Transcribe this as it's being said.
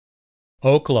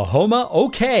Oklahoma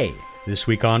OK, this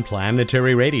week on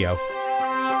Planetary Radio.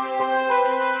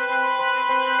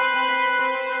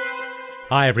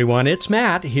 Hi everyone, it's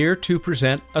Matt here to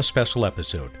present a special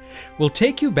episode. We'll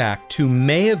take you back to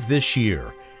May of this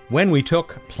year when we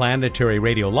took Planetary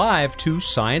Radio Live to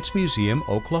Science Museum,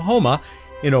 Oklahoma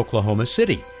in Oklahoma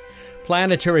City.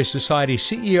 Planetary Society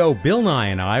CEO Bill Nye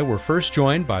and I were first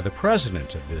joined by the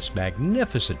president of this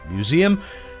magnificent museum,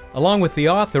 along with the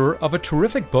author of a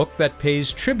terrific book that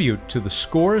pays tribute to the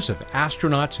scores of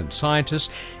astronauts and scientists,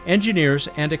 engineers,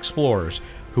 and explorers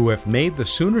who have made the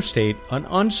Sooner State an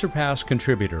unsurpassed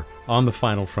contributor on the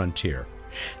final frontier.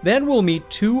 Then we'll meet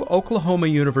two Oklahoma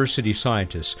University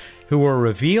scientists who are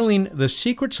revealing the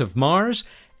secrets of Mars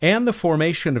and the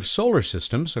formation of solar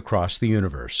systems across the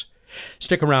universe.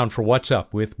 Stick around for What's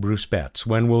Up with Bruce Betts,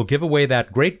 when we'll give away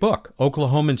that great book,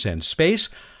 Oklahomans and Space,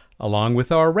 along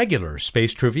with our regular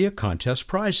Space Trivia Contest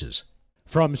prizes.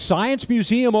 From Science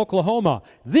Museum, Oklahoma,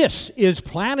 this is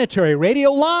Planetary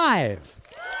Radio Live.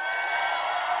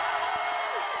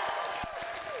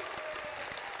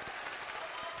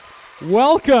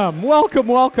 Welcome, welcome,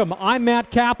 welcome. I'm Matt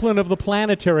Kaplan of the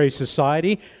Planetary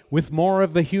Society with more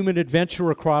of the human adventure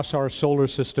across our solar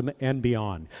system and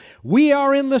beyond. We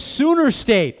are in the Sooner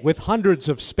State with hundreds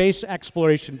of space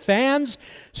exploration fans,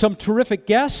 some terrific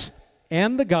guests,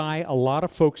 and the guy a lot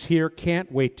of folks here can't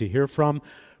wait to hear from.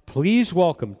 Please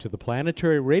welcome to the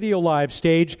Planetary Radio Live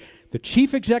stage the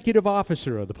Chief Executive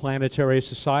Officer of the Planetary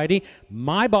Society,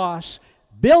 my boss,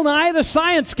 Bill Nye the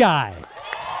Science Guy.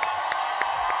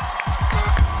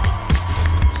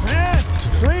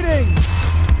 Matt, greetings.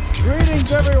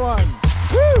 Greetings, everyone.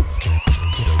 Woo!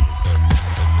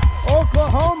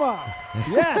 Oklahoma.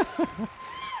 Yes.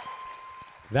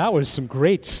 That was some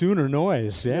great Sooner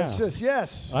noise, yeah.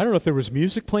 Yes. I don't know if there was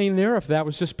music playing there, if that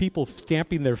was just people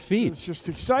stamping their feet. It's just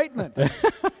excitement.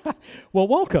 Well,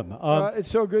 welcome. It's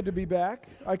so good to be back.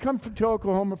 I come to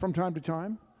Oklahoma from time to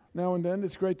time, now and then.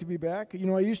 It's great to be back. You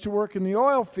know, I used to work in the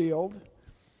oil field,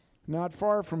 not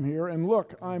far from here, and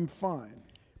look, I'm fine.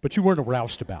 But you weren't a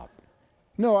roustabout.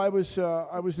 No, I was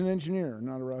an engineer,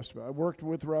 not a roustabout. I worked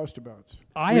with roustabouts.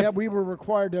 We were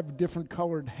required to have different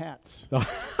colored hats.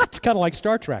 It's kind of like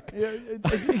Star Trek. Yeah,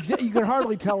 you can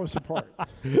hardly tell us apart.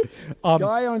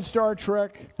 Guy on Star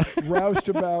Trek,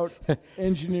 roustabout,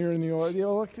 engineer in the oil. You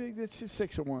know, it's just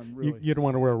 6 of 1, really. You don't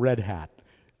want to wear a red hat.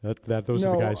 Those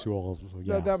are the guys who all.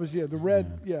 Yeah. That was the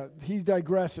red. Yeah, he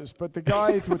digresses. But the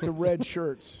guys with the red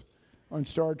shirts on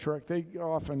Star Trek,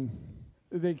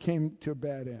 they came to a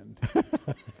bad end.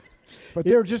 But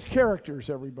they're just characters,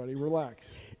 everybody.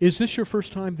 Relax. Is this your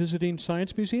first time visiting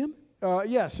Science Museum?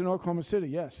 Yes, in Oklahoma City.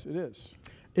 Yes, it is.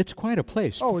 It's quite a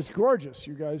place. Oh, it's gorgeous,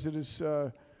 you guys. It is,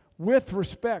 with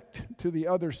respect to the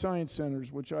other science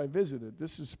centers which I visited,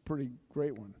 this is a pretty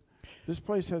great one. This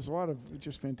place has a lot of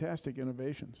just fantastic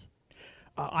innovations.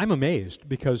 I'm amazed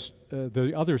because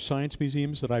the other science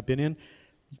museums that I've been in,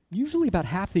 usually about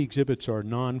half the exhibits are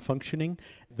non-functioning.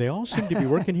 They all seem to be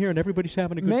working here and everybody's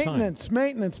having a good time.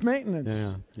 Maintenance.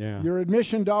 Yeah. Your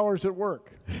admission dollars at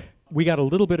work. We got a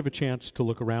little bit of a chance to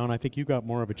look around. I think you got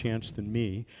more of a chance than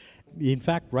me. In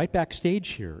fact, right backstage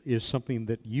here is something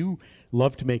that you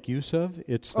love to make use of.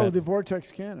 It's the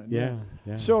vortex cannon.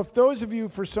 Yeah. So if those of you,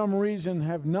 for some reason,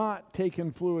 have not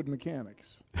taken fluid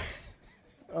mechanics,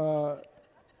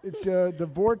 it's the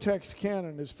vortex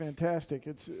cannon is fantastic.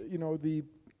 It's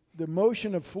the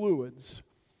motion of fluids,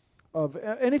 of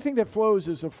anything that flows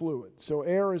is a fluid. So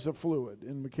air is a fluid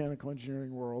in mechanical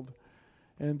engineering world.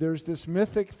 And there's this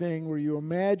mythic thing where you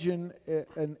imagine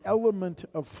an element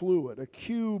of fluid, a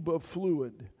cube of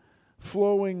fluid,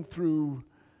 flowing through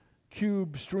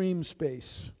cube stream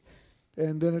space.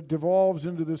 And then it devolves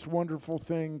into this wonderful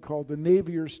thing called the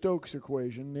Navier-Stokes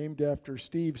equation, named after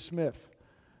Steve Smith.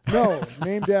 No,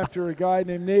 named after a guy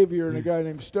named Navier and a guy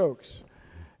named Stokes.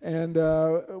 And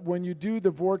when you do the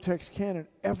vortex cannon,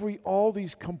 all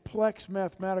these complex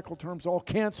mathematical terms all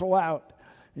cancel out,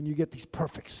 and you get these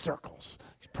perfect circles,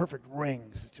 these perfect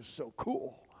rings. It's just so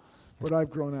cool. But I've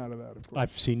grown out of that, of course.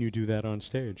 I've seen you do that on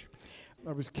stage.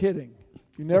 I was kidding.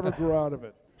 You never grow out of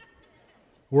it.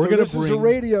 This is a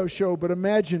radio show, but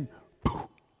imagine.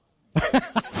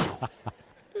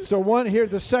 So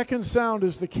the second sound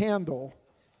is the candle.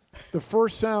 The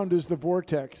first sound is the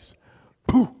vortex.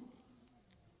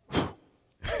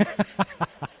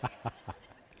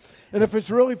 And if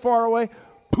it's really far away,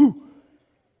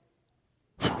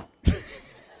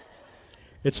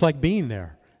 it's like being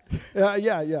there.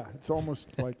 Yeah. It's almost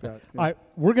like that. Yeah.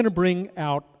 We're going to bring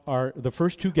out the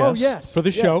first two guests for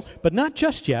the show, but not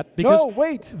just yet, because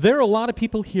there are a lot of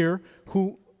people here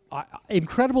who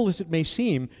incredible as it may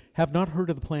seem, have not heard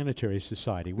of the Planetary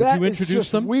Society. Would That you is introduce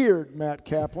just them? weird, Matt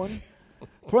Kaplan.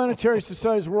 Planetary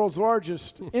Society is the world's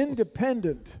largest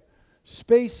independent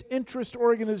space interest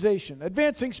organization,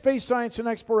 advancing space science and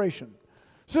exploration,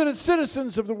 so that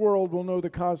citizens of the world will know the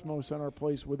cosmos and our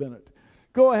place within it.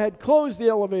 Go ahead, close the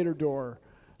elevator door.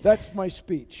 That's my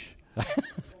speech.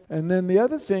 And then the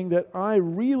other thing that I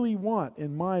really want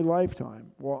in my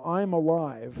lifetime, while I'm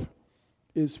alive,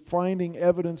 is finding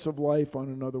evidence of life on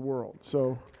another world.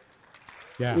 So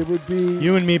Yeah. it would be...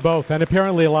 You and me both, and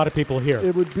apparently a lot of people here.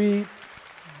 It would be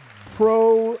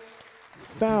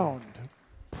pro-found,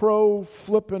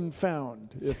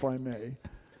 pro-flippin'-found, if I may.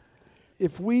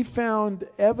 If we found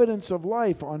evidence of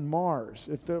life on Mars,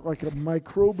 if they're like a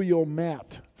microbial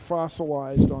mat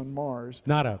fossilized on Mars.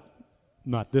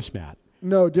 Not this Matt.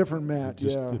 No, different Matt,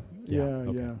 Just yeah.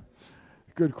 okay. Yeah.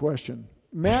 Good question.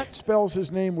 Matt spells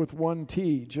his name with one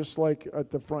T, just like at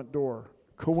the front door.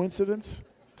 Coincidence?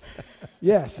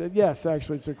 Yes,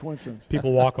 actually it's a coincidence.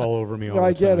 People walk all over me all the time.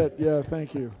 I get it. Yeah,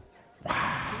 thank you.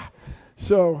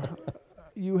 So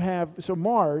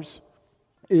Mars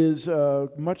is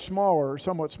much smaller,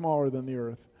 somewhat smaller than the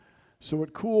Earth. So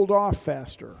it cooled off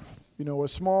faster. You know, a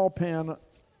small pan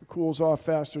cools off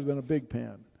faster than a big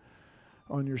pan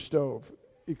on your stove.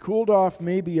 It cooled off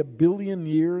maybe 1 billion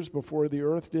years before the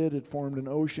Earth did. It formed an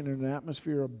ocean and an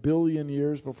atmosphere 1 billion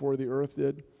years before the Earth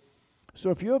did. So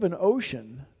if you have an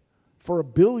ocean for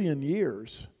 1 billion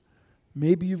years,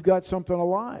 maybe you've got something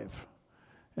alive.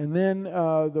 And then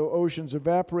the oceans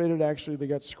evaporated. Actually, they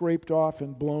got scraped off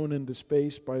and blown into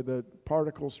space by the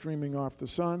particles streaming off the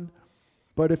sun.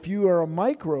 But if you are a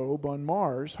microbe on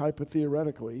Mars,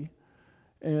 hypotheoretically,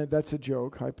 and that's a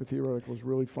joke, hypotheoretical is a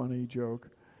really funny joke.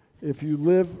 If you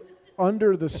live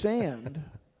under the sand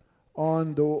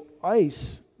on the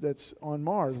ice that's on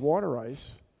Mars, water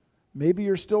ice, maybe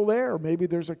you're still there. Maybe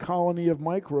there's a colony of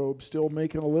microbes still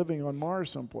making a living on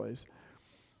Mars someplace.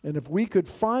 And if we could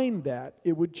find that,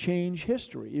 it would change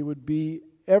history. It would be,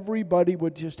 everybody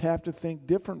would just have to think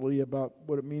differently about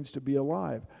what it means to be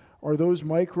alive. Are those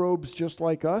microbes just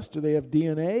like us? Do they have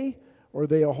DNA? Or are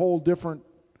they a whole different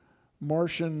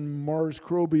Martian,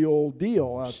 Mars-crobial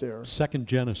deal out there? Second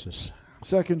Genesis.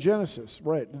 Second Genesis,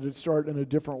 right. Did it start in a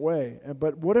different way?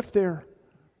 But what if they're,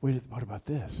 what about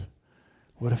this?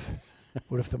 What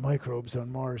if the microbes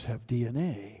on Mars have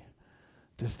DNA?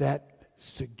 Does that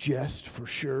suggest for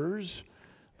sure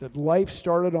that life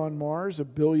started on Mars 1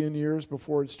 billion years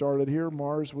before it started here?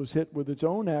 Mars was hit with its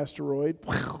own asteroid,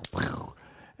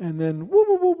 and then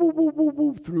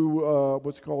through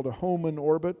what's called a Hohmann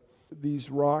orbit. These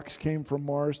rocks came from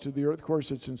Mars to the Earth. Of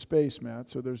course, it's in space, Matt,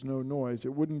 so there's no noise.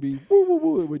 It wouldn't be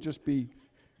it would just be...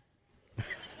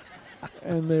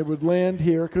 And they would land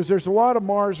here, because there's a lot of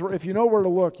Mars, if you know where to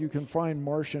look, you can find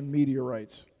Martian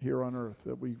meteorites here on Earth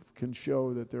that we can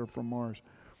show that they're from Mars.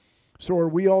 So are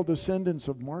we all descendants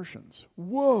of Martians?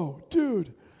 Whoa,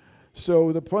 dude.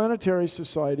 So the Planetary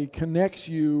Society connects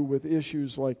you with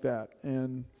issues like that.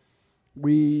 And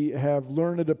we have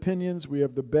learned opinions. We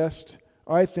have the best,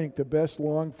 I think, the best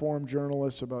long-form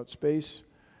journalists about space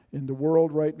in the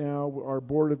world right now. Our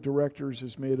board of directors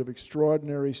is made of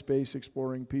extraordinary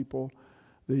space-exploring people.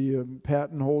 The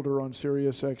patent holder on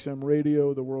Sirius XM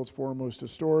Radio, the world's foremost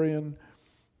historian,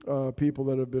 people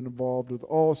that have been involved with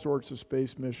all sorts of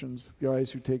space missions,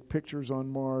 guys who take pictures on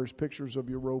Mars, pictures of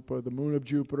Europa, the moon of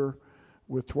Jupiter,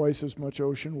 with twice as much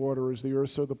ocean water as the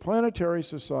Earth. So the Planetary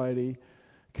Society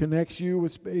connects you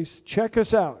with space. Check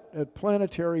us out at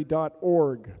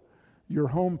planetary.org. Your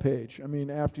homepage. I mean,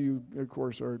 after you, of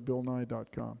course, are at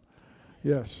BillNye.com.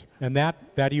 Yes. And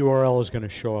that URL is going to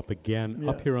show up again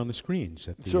up here on the screens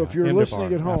at the So if you're end listening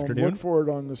of our at home, afternoon. look for it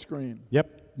on the screen.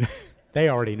 Yep. They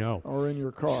already know. Or in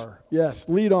your car. Yes.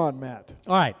 Lead on, Matt.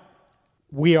 All right.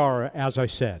 We are, as I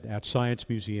said, at Science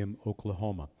Museum,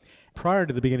 Oklahoma. Prior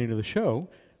to the beginning of the show,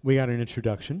 we got an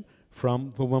introduction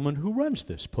from the woman who runs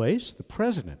this place, the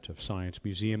president of Science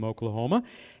Museum, Oklahoma.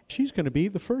 She's going to be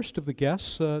the first of the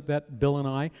guests that Bill and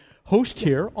I host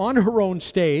here on her own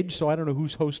stage, so I don't know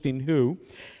who's hosting who.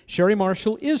 Sherry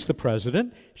Marshall is the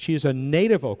president. She is a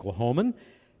native Oklahoman.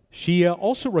 She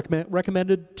also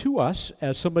recommended to us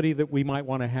as somebody that we might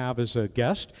want to have as a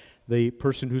guest, the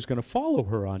person who's going to follow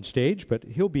her on stage, but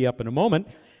he'll be up in a moment.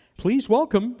 Please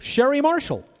welcome Sherry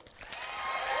Marshall.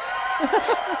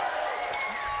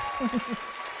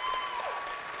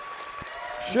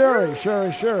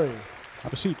 Sherry.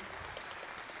 Have a seat.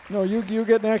 No, you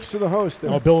get next to the host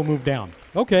then. Oh, Bill will move down.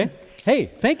 Okay. Hey,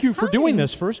 thank you for Hi. doing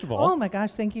this, first of all. Oh my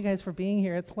gosh, thank you guys for being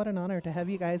here. It's what an honor to have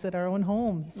you guys at our own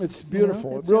homes. It's you know?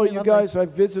 beautiful. It's really, you lovely. guys,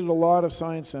 I've visited a lot of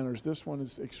science centers. This one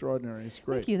is extraordinary. It's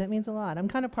great. Thank you. That means a lot. I'm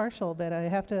kind of partial, but I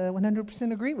have to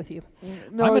 100% agree with you.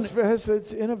 No,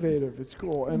 it's innovative. It's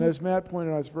cool. And as Matt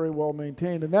pointed out, it's very well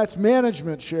maintained. And that's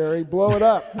management, Sherry. Blow it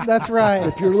up. That's right.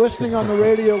 If you're listening on the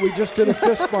radio, we just did a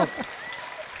fist bump.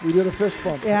 We did a fist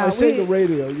bump. Yeah, I say the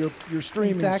radio, your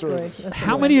streaming Exactly. service. That's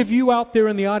How right. many of you out there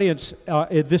in the audience,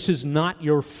 this is not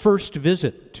your first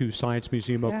visit to Science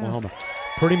Museum Oklahoma?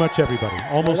 Pretty much everybody,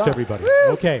 almost Right on. everybody.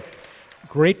 Okay,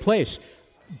 great place.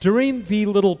 During the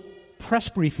little press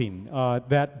briefing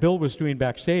that Bill was doing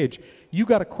backstage, you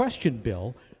got a question,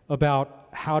 Bill, about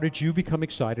how did you become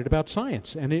excited about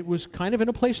science? And it was kind of in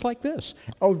a place like this.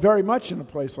 Oh, very much in a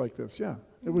place like this, yeah.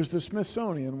 It was the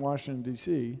Smithsonian in Washington,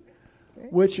 D.C.,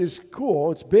 which is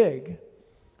cool. It's big,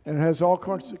 and it has all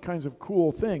kinds of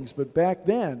cool things. But back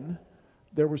then,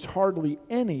 there was hardly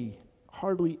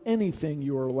anything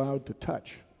you were allowed to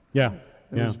touch. Yeah,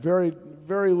 There was very,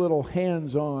 very little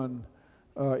hands-on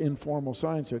informal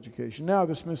science education. Now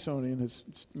the Smithsonian has,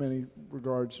 in many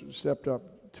regards, stepped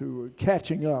up to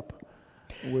catching up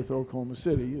with Oklahoma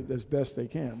City as best they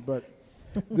can. But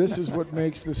this is what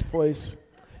makes this place,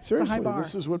 seriously, bar.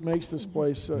 this is what makes this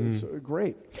place so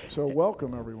great. So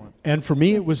welcome, everyone. And for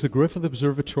me, it was the Griffith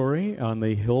Observatory on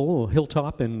the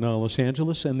hilltop in Los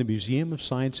Angeles and the Museum of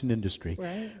Science and Industry,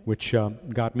 Right. which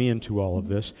got me into all of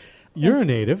this. You're a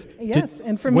native. Yes,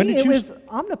 and for when me did it you was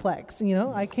Omniplex. You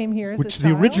know, I came here as Which a is the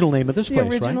child. original name of this place, The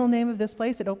right? original name of this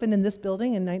place. It opened in this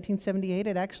building in 1978.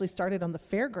 It actually started on the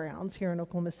fairgrounds here in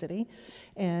Oklahoma City.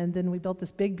 And then we built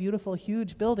this big, beautiful,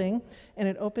 huge building. And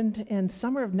it opened in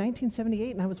summer of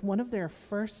 1978. And I was one of their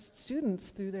first students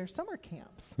through their summer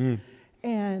camps.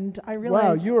 And I Wow,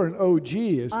 realized you're an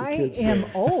OG, as the I kids say. am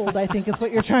old, I think is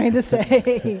what you're trying to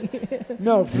say.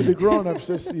 No, for the grown-ups,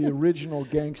 that's the original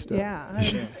gangsta. Yeah.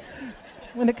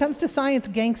 When it comes to science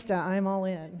gangsta, I'm all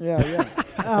in. Yeah.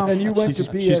 And you went to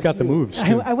BSU. She's got the moves,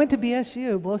 too. I went to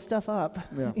BSU, blow stuff up.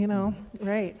 Yeah. You know,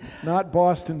 right. Not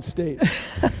Boston State.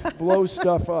 Blow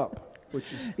stuff up,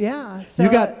 which is Yeah. So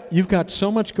You've got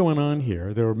so much going on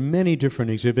here. There are many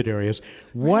different exhibit areas.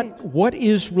 Right. What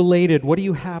is related? What do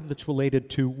you have that's related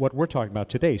to what we're talking about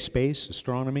today? Space,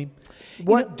 astronomy.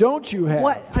 what don't you have?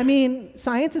 what I mean,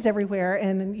 science is everywhere,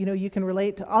 and you know you can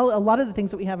relate to a lot of the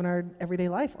things that we have in our everyday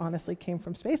life. Honestly, came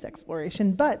from space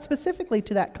exploration, but specifically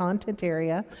to that content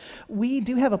area, we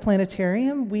do have a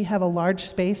planetarium. We have a large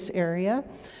space area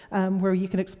where you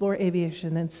can explore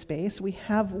aviation and space. We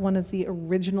have one of the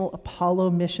original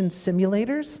Apollo mission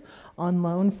simulators on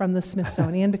loan from the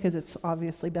Smithsonian because it's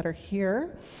obviously better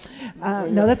here.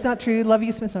 No, that's not true. Love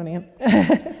you, Smithsonian.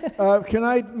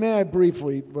 May I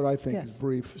briefly, what I think Yes. is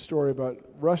brief, story about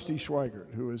Rusty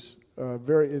Schweigert, who is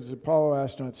is an Apollo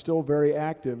astronaut, still very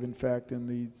active, in fact, in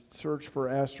the search for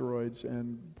asteroids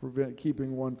and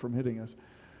keeping one from hitting us.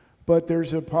 But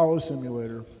there's an Apollo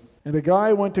simulator. And a guy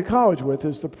I went to college with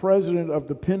is the president of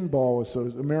the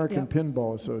American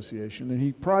Pinball Association, and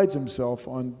he prides himself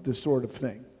on this sort of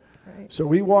thing. Right. So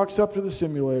he walks up to the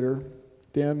simulator,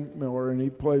 Dan Miller, and he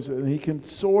plays it, and he can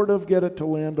sort of get it to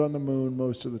land on the moon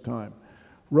most of the time.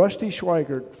 Rusty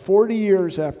Schweigert, 40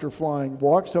 years after flying,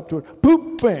 walks up to it,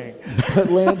 boop, bang,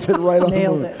 it lands it right on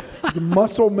Nailed the moon. it. The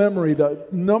muscle memory, the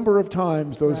number of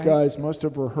times those Right. guys must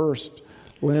have rehearsed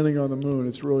landing on the moon,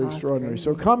 it's really That's extraordinary. crazy.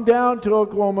 So come down to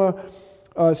Oklahoma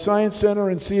Science Center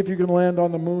and see if you can land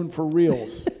on the moon for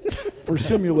reals, for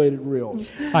simulated reals.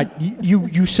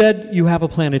 You said you have a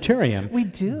planetarium. We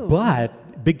do.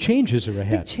 But big changes are Big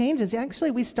ahead. changes.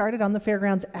 Actually, we started on the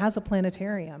fairgrounds as a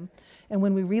planetarium. And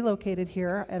when we relocated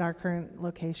here at our current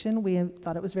location, we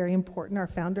thought it was very important. Our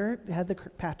founder had the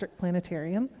Kirkpatrick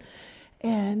Planetarium.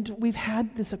 And we've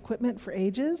had this equipment for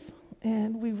ages.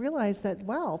 And we realized that,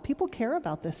 wow, people care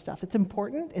about this stuff. It's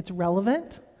important. It's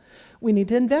relevant. We need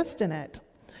to invest in it.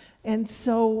 And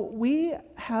so we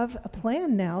have a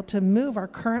plan now to move our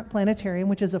current planetarium,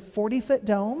 which is a 40-foot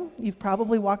dome. You've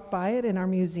probably walked by it in our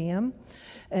museum.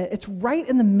 It's right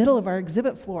in the middle of our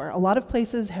exhibit floor. A lot of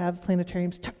places have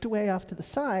planetariums tucked away off to the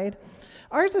side.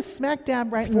 Ours is smack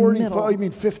dab right in the middle. You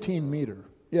mean 15 meter?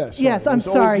 Yes. Yes, I'm Those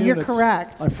old sorry, you're units,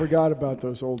 correct. I forgot about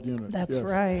those old units. That's yes.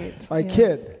 right. I yes.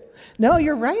 kid. No,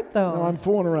 you're right, though. No, I'm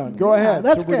fooling around. Go Yeah, ahead.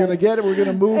 that's so we're going to good. get it. We're going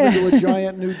to move into a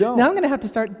giant new dome. Now I'm going to have to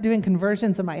start doing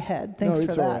conversions in my head. Thanks no,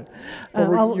 for it's all that. right.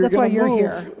 But That's why gonna you're move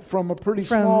here. From a pretty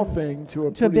From- small thing to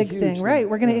a To a pretty big huge thing, right?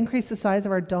 We're going to Yeah. increase the size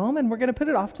of our dome, and we're going to put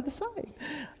it off to the side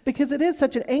because it is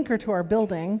such an anchor to our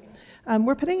building.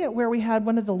 We're putting it where we had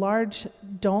one of the large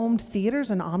domed theaters,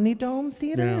 an Omnidome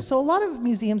theater. Yeah. So a lot of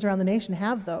museums around the nation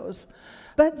have those.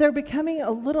 But they're becoming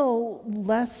a little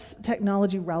less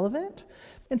technology relevant.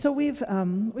 And so we've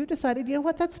decided, you know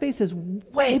what, that space is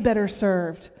way better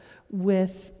served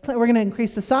with, we're going to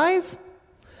increase the size,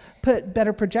 put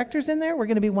better projectors in there. We're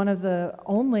going to be one of the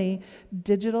only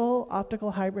digital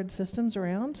optical hybrid systems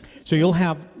around. So you'll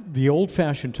have the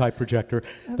old-fashioned type projector,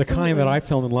 the kind that I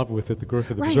fell in love with at the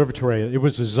Griffith Observatory. It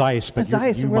was a Zeiss, but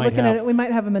Zeiss. you We're might looking have, at it. We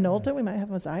might have a Minolta. We might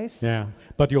have a Zeiss. Yeah,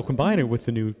 but you'll combine it with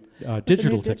the new With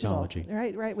digital the new technology.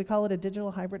 Right. We call it a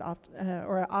digital hybrid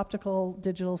or an optical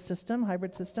digital system,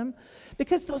 hybrid system,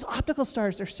 because those optical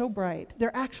stars are so bright.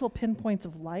 They're actual pinpoints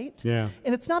of light. Yeah.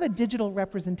 And it's not a digital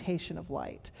representation of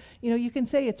light. You know, you can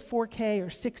say it's 4K or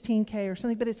 16K or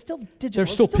something, but it's still digital.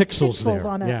 There's still It's pixels there,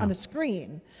 on yeah. a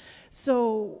screen.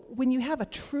 So when you have a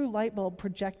true light bulb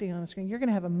projecting on the screen, you're going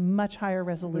to have a much higher They're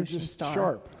resolution just star.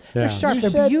 sharp. Yeah. They're sharp. You They're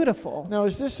said- beautiful. Now,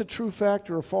 is this a true fact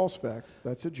or a false fact?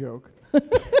 That's a joke.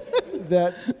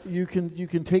 That you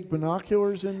can take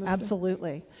binoculars in this thing?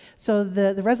 Absolutely. So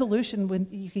the resolution when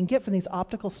you can get from these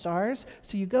optical stars,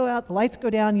 so you go out, the lights go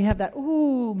down, you have that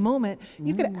ooh moment.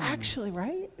 You could actually,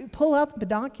 right, pull out the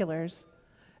binoculars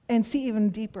and see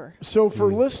even deeper. So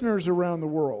for listeners around the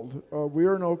world, we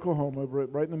are in Oklahoma,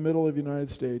 right in the middle of the United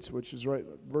States, which is right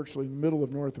virtually in the middle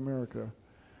of North America.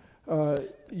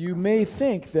 You may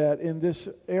think that in this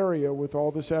area with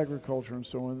all this agriculture and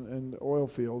so on and oil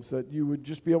fields that you would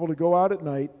just be able to go out at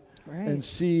night and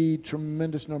see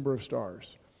tremendous number of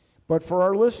stars. But for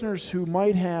our listeners who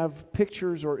might have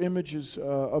pictures or images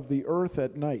of the earth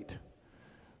at night,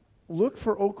 look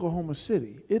for Oklahoma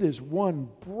City. It is one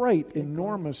bright,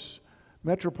 enormous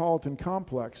metropolitan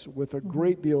complex with a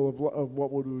great deal of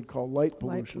what we would call light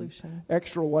pollution,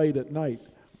 extra light at night.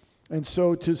 And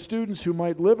so to students who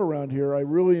might live around here, I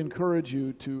really encourage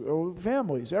you to,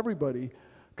 families, everybody,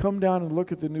 come down and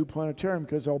look at the new planetarium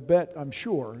because I'm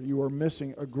sure you are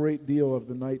missing a great deal of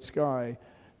the night sky,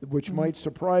 which might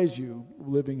surprise you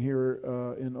living here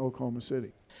in Oklahoma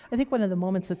City. I think one of the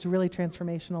moments that's really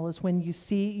transformational is when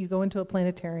you go into a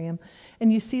planetarium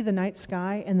and you see the night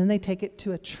sky and then they take it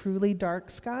to a truly dark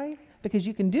sky, because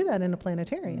you can do that in a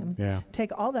planetarium. Yeah.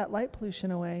 Take all that light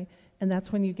pollution away, and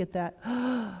that's when you get that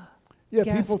Yeah,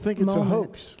 gasp people think it's moment, a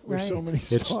hoax with so right. many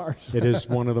stars. It is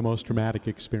one of the most dramatic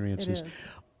experiences. It is.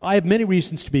 We have many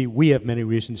reasons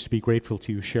to be grateful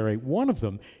to you, Sherry. One of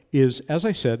them is, as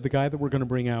I said, the guy that we're going to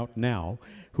bring out now,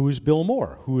 who is Bill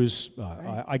Moore, who is,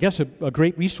 I guess, a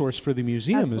great resource for the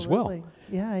museum as well. Absolutely.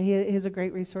 Yeah, he is a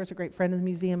great resource, a great friend of the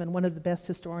museum, and one of the best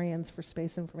historians for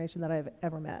space information that I've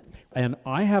ever met. And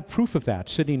I have proof of that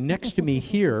sitting next to me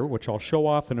here, which I'll show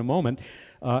off in a moment.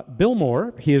 Bill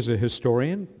Moore, he is a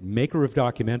historian, maker of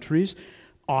documentaries,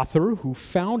 author who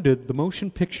founded the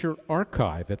Motion Picture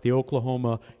Archive at the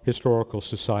Oklahoma Historical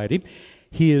Society.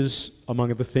 He is,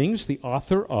 among other things, the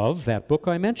author of that book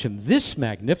I mentioned, this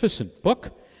magnificent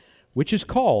book, which is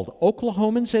called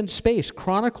Oklahomans and Space,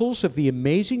 Chronicles of the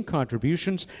Amazing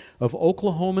Contributions of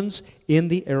Oklahomans in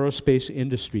the Aerospace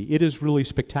Industry. It is really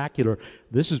spectacular.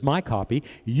 This is my copy.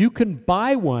 You can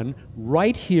buy one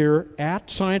right here at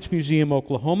Science Museum,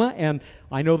 Oklahoma, and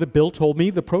I know that Bill told me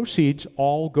the proceeds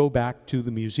all go back to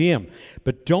the museum.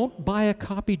 But don't buy a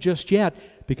copy just yet,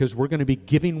 because we're going to be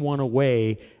giving one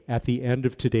away at the end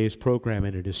of today's program,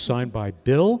 and it is signed by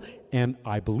Bill and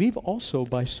I believe also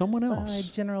by someone else.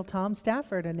 General Tom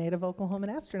Stafford, a native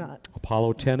Oklahoman astronaut.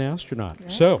 Apollo 10 astronaut.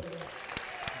 Right. So,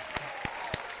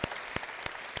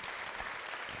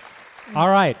 all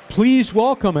right, please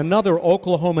welcome another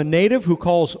Oklahoma native who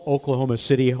calls Oklahoma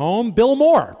City home, Bill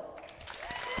Moore.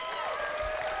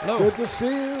 Hello. Good to see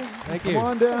you. Thank Come you.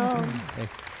 on down. Hey,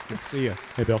 good to see you.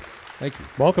 Hey, Bill. Thank you.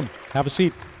 Welcome. Have a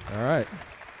seat. All right.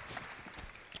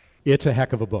 It's a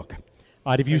heck of a book.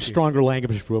 I'd have used stronger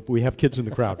language, but we have kids in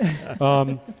the crowd.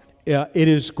 Yeah, it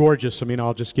is gorgeous. I mean,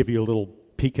 I'll just give you a little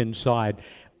peek inside.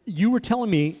 You were telling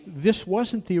me this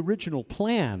wasn't the original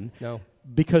plan. No.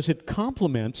 Because it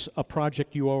complements a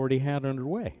project you already had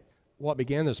underway. What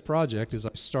began this project is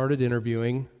I started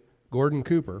interviewing Gordon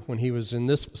Cooper when he was in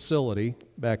this facility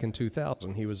back in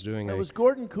 2000. He was doing Now, was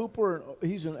Gordon Cooper,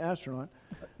 he's an astronaut.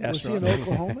 Was he in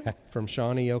Oklahoma? from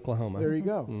Shawnee, Oklahoma. There you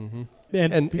go.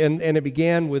 And it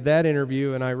began with that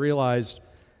interview, and I realized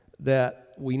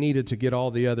that we needed to get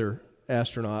all the other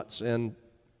astronauts. And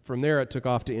from there, it took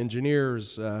off to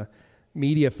engineers,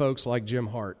 media folks like Jim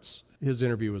Hartz. His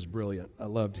interview was brilliant. I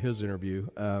loved his interview.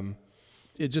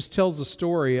 It just tells the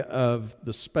story of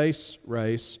the space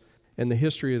race and the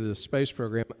history of the space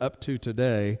program up to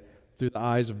today through the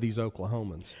eyes of these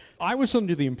Oklahomans. I was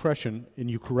under the impression, and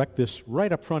you correct this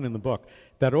right up front in the book,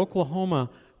 that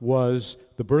Oklahoma was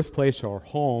the birthplace or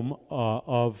home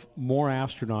of more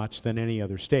astronauts than any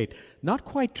other state. Not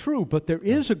quite true, but there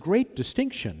is a great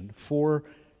distinction for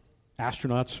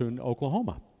astronauts in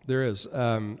Oklahoma. There is.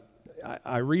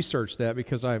 I researched that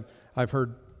because I've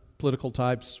heard political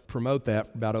types promote that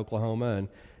about Oklahoma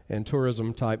and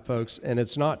tourism type folks, and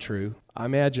it's not true. I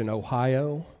imagine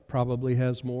Ohio probably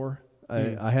has more.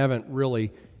 I haven't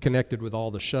really connected with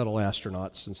all the shuttle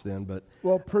astronauts since then, but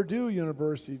Well, Purdue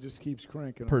University just keeps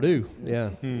cranking. Purdue,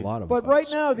 a lot of them. But right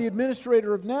now, the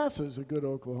administrator of NASA is a good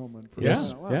Oklahoman.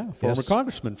 Yes, Wow. yeah, former Yes.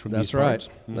 congressman from That's these right. parts.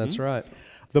 That's right.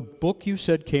 The book you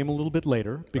said came a little bit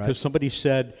later because Right. somebody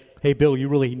said, hey, Bill, you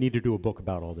really need to do a book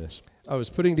about all this. I was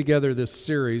putting together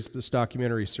this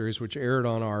documentary series, which aired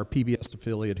on our PBS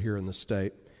affiliate here in the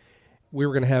state. We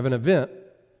were going to have an event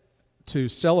to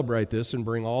celebrate this and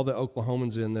bring all the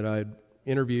Oklahomans in that I'd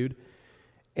interviewed,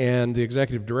 and the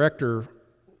executive director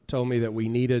told me that we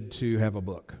needed to have a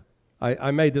book. I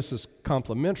made this as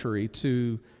complimentary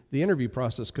to the interview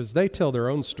process because they tell their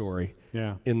own story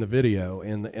in the video,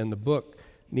 and the book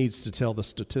needs to tell the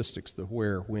statistics, the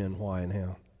where, when, why, and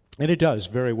how. And it does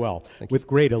very well with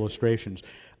great illustrations.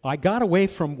 I got away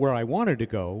from where I wanted to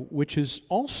go, which is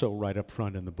also right up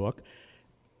front in the book,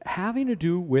 having to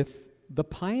do with the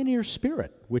pioneer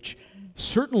spirit, which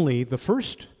certainly the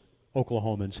first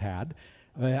Oklahomans had.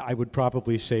 I would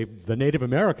probably say the Native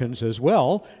Americans as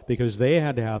well, because they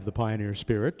had to have the pioneer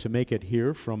spirit to make it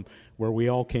here from where we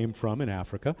all came from in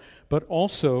Africa, but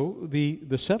also the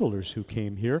settlers who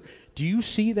came here. Do you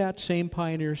see that same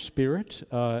pioneer spirit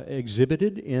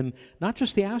exhibited in not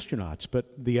just the astronauts, but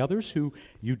the others who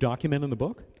you document in the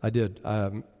book? I did.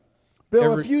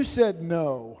 Bill, if you said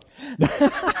no,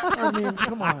 I mean,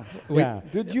 come on.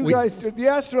 Did the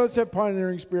astronauts have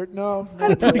pioneering spirit? No. I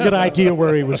had a pretty good idea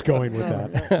where he was going with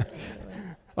that.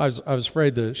 I was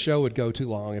afraid the show would go too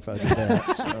long if I did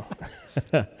that.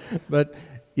 So. But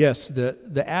yes, the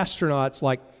astronauts,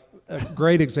 like a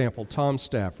great example, Tom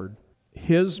Stafford.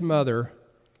 His mother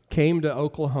came to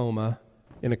Oklahoma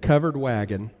in a covered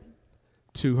wagon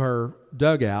to her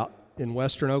dugout in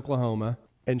western Oklahoma,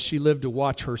 and she lived to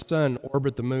watch her son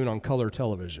orbit the moon on color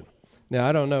television. Now,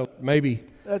 I don't know, maybe...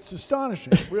 That's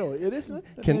astonishing, really. It isn't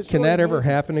it? Can that ever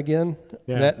happen again?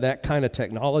 Yeah. That kind of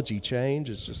technology change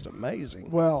is just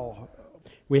amazing. Well,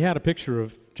 We had a picture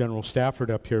of General Stafford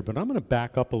up here, but I'm going to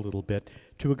back up a little bit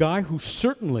to a guy who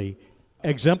certainly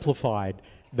exemplified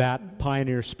that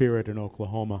pioneer spirit in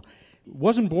Oklahoma.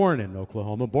 Wasn't born in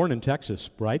Oklahoma, born in Texas,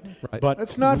 right? Right. But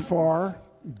that's not far.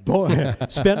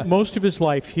 spent most of his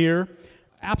life here.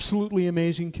 Absolutely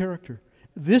amazing character.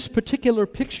 This particular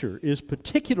picture is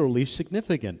particularly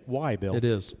significant. Why, Bill? It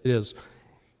is. It is.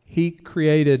 He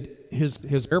created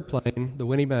his airplane, the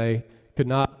Winnie Mae, could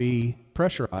not be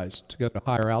pressurized to go to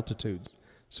higher altitudes.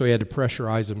 So he had to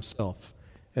pressurize himself.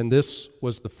 And this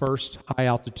was the first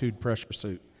high-altitude pressure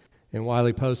suit. And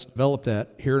Wiley Post developed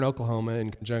that here in Oklahoma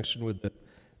in conjunction with the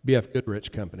B.F.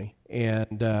 Goodrich Company.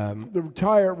 And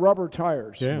The rubber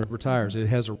tires. Yeah. rubber tires. It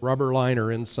has a rubber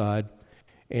liner inside.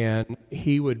 And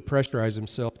he would pressurize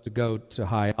himself to go to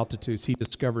high altitudes. He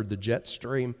discovered the jet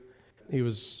stream. He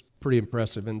was pretty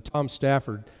impressive. And Tom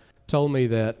Stafford told me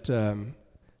that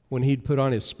when he'd put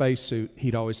on his spacesuit,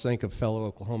 he'd always think of fellow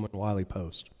Oklahoman Wiley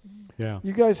Post. Yeah.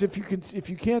 You guys, if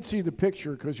you can't see the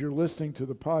picture because you're listening to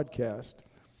the podcast,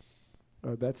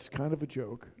 that's kind of a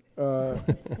joke.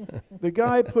 The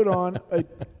guy put on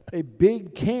a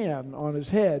big can on his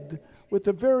head with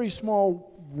a very small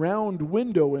round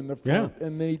window in the front. Yeah.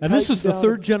 And this is the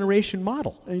third generation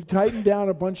model. And he tightened down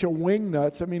a bunch of wing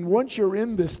nuts. I mean, once you're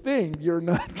in this thing, you're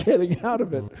not getting out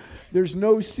of it. There's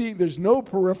no there's no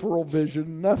peripheral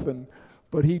vision, nothing.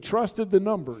 But he trusted the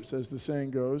numbers, as the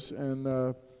saying goes,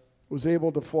 and was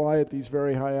able to fly at these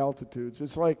very high altitudes.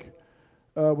 It's like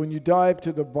when you dive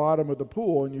to the bottom of the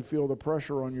pool and you feel the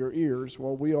pressure on your ears.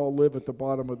 Well, we all live at the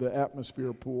bottom of the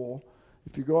atmosphere pool.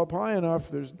 If you go up high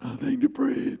enough, there's nothing to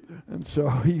breathe. And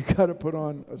so you got to put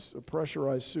on a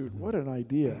pressurized suit. What an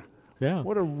idea. Yeah.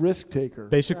 What a risk taker.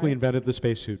 Basically invented the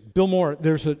spacesuit. Bill Moore,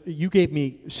 you gave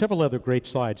me several other great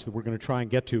slides that we're going to try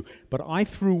and get to, but I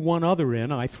threw one other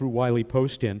in. I threw Wiley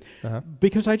Post in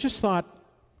because I just thought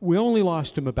we only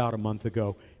lost him about a month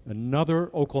ago. Another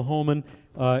Oklahoman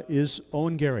is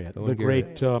Owen Garriott, the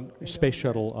great space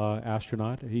shuttle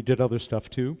astronaut. He did other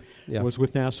stuff too. Yeah. Was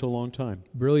with NASA a long time.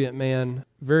 Brilliant man,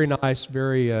 very nice,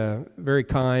 very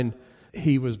kind.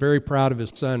 He was very proud of his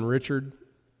son, Richard,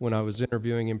 when I was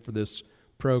interviewing him for this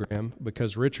program,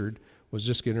 because Richard was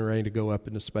just getting ready to go up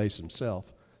into space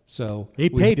himself. So He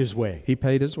paid his way. He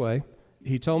paid his way.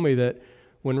 He told me that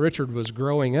when Richard was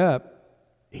growing up,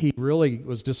 he really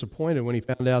was disappointed when he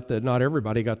found out that not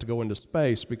everybody got to go into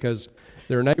space because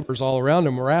their neighbors all around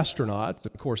him were astronauts.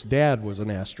 Of course, Dad was an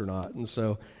astronaut, and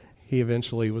so he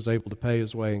eventually was able to pay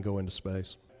his way and go into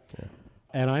space. Yeah.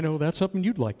 And I know that's something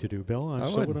you'd like to do, Bill.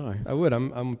 So would I. I would.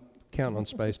 I'm counting on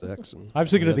SpaceX. And I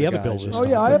was thinking of the other Bill guys. this Oh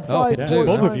time. yeah, I applied Yeah, 4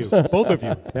 both times. of you. Both of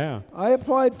you. Yeah. I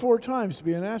applied 4 times to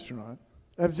be an astronaut.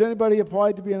 Has anybody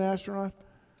applied to be an astronaut?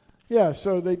 Yeah,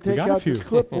 so they take got a out this few.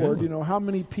 clipboard, how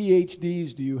many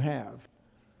PhDs do you have?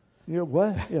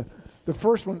 What? Yeah. The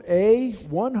first one,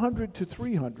 100 to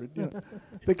 300.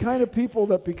 The kind of people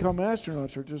that become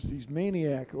astronauts are just these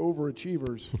maniac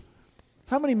overachievers.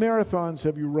 How many marathons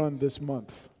have you run this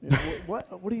month? What?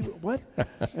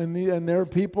 And there are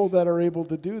people that are able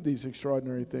to do these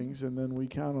extraordinary things, and then we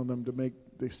count on them to make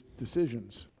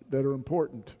decisions that are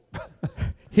important.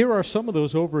 Here are some of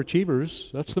those overachievers.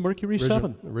 That's the Mercury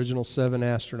 7. Original 7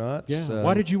 astronauts. Yeah.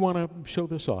 Why did you want to show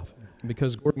this off?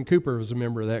 Because Gordon Cooper was a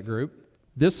member of that group.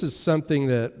 This is something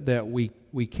that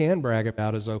we can brag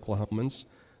about as Oklahomans.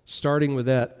 Starting with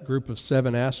that group of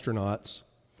 7 astronauts,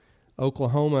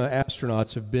 Oklahoma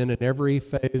astronauts have been in every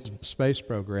phase of the space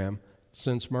program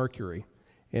since Mercury.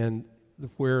 And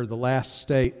where the last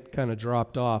state kind of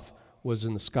dropped off was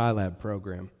in the Skylab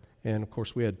program. And, of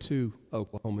course, we had 2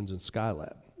 Oklahomans in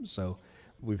Skylab. So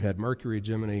we've had Mercury,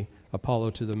 Gemini,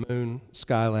 Apollo to the Moon,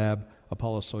 Skylab,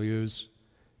 Apollo-Soyuz.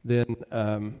 Then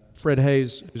Fred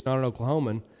Hayes, who's not an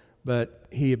Oklahoman, but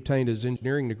he obtained his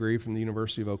engineering degree from the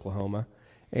University of Oklahoma,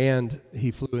 and he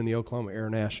flew in the Oklahoma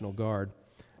Air National Guard.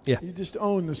 Yeah. You just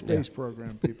own the space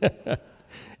program, people.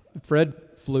 Fred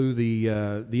flew the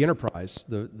Enterprise,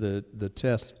 the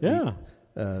test. Yeah.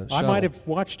 Shuttle. I might have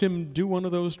watched him do one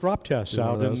of those drop tests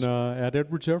out at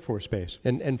Edwards Air Force Base.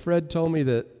 And Fred told me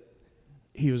that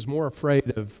he was more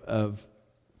afraid of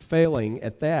failing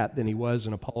at that than he was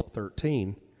in Apollo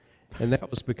 13. And that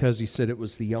was because he said it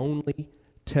was the only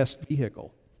test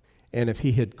vehicle. And if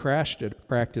he had crashed it,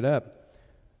 cracked it up,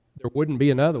 there wouldn't be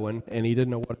another one, and he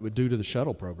didn't know what it would do to the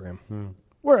shuttle program.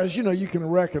 Whereas, you can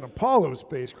wreck an Apollo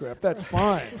spacecraft. That's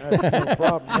fine. That's no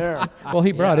problem there. Well,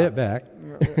 he brought it back.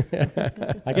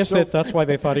 I guess that's why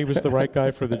they thought he was the right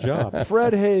guy for the job.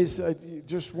 Fred Hayes,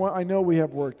 I know we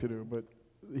have work to do, but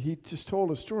he just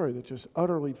told a story that just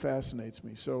utterly fascinates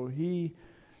me. So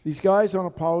these guys on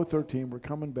Apollo 13 were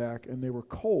coming back, and they were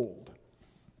cold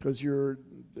because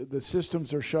the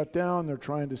systems are shut down. They're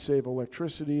trying to save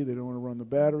electricity. They don't want to run the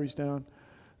batteries down.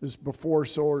 This before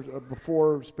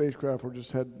spacecraft were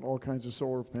just had all kinds of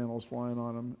solar panels flying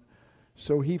on them.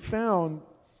 So he found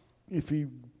if he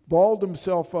balled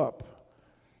himself up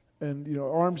and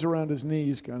arms around his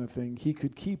knees kind of thing, he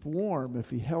could keep warm if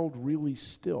he held really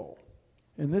still.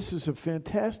 And this is a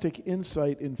fantastic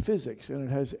insight in physics, and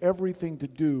it has everything to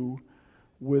do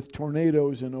with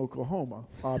tornadoes in Oklahoma,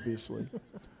 obviously.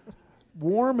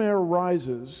 Warm air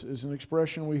rises is an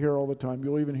expression we hear all the time.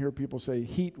 You'll even hear people say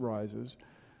heat rises.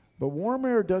 But warm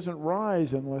air doesn't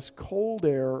rise unless cold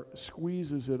air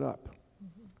squeezes it up.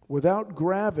 Without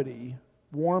gravity,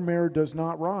 warm air does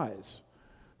not rise.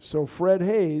 So Fred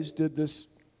Hayes did this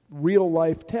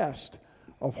real-life test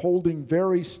of holding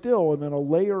very still, and then a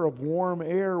layer of warm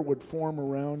air would form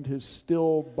around his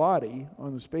still body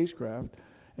on the spacecraft,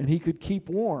 and he could keep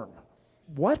warm.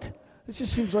 What? This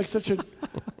just seems like such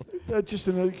just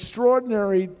an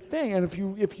extraordinary thing. And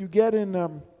if you get in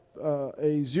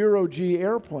a zero-G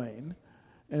airplane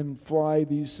and fly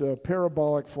these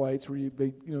parabolic flights where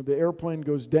the airplane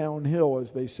goes downhill,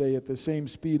 as they say, at the same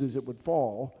speed as it would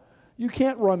fall, you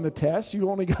can't run the test. You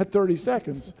only got 30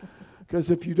 seconds because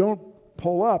if you don't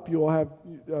pull up, you will have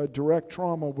direct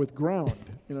trauma with ground.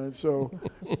 So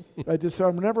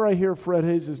whenever I hear Fred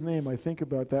Hayes' name, I think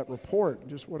about that report and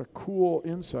just what a cool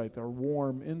insight, or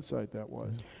warm insight that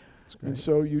was. And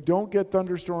so you don't get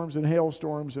thunderstorms and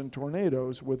hailstorms and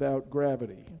tornadoes without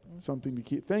gravity. Something to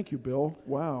keep. Thank you, Bill.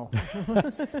 Wow.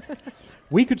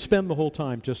 We could spend the whole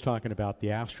time just talking about the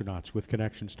astronauts with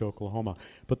connections to Oklahoma,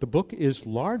 but the book is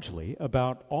largely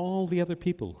about all the other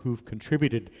people who've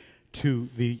contributed to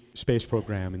the space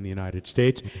program in the United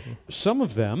States. Some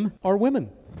of them are women,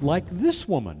 like this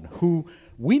woman, who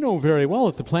we know very well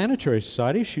at the Planetary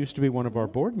Society. She used to be one of our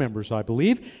board members, I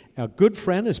believe. A good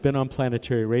friend, has been on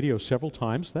Planetary Radio several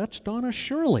times. That's Donna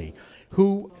Shirley,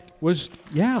 who was,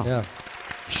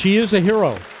 she is a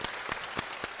hero.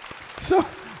 So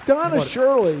Donna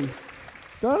Shirley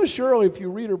Donna Shirley, if you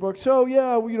read her book, so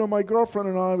yeah, my girlfriend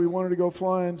and I, we wanted to go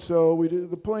flying, so we did,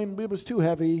 the plane, it was too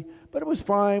heavy, but it was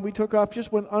fine. We took off,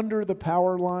 just went under the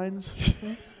power lines.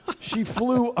 She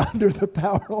flew under the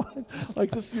power lines, like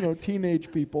this,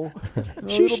 teenage people.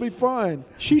 It'll be fine.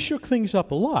 She shook things up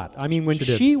a lot. I mean, when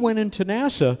she went into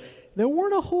NASA, there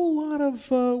weren't a whole lot of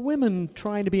women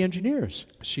trying to be engineers.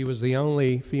 She was the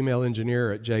only female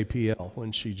engineer at JPL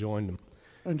when she joined them.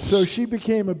 And so she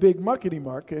became a big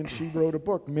muckety-muck, and she wrote a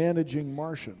book, Managing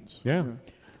Martians. Yeah.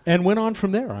 And went on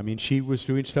from there. I mean, she was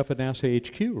doing stuff at NASA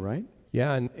HQ, right?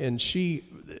 Yeah, and she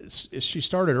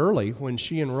started early. When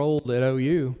she enrolled at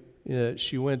OU,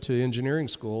 she went to engineering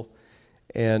school,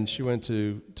 and she went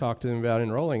to talk to them about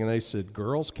enrolling, and they said,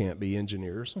 girls can't be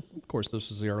engineers. Of course, this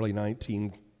is the early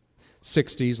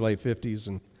 1960s, late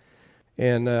 50s,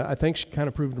 and I think she kind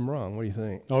of proved them wrong. What do you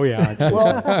think? Oh, yeah. I'd say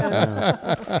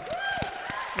so.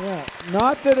 Yeah,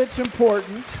 not that it's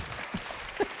important,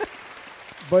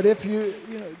 but if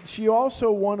she also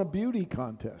won a beauty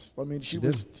contest. I mean,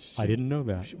 I didn't know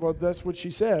that. Well, that's what she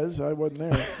says. I wasn't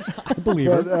there. I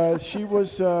believe her. But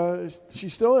she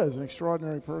still is an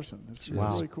extraordinary person. It's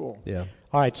really cool. Yeah.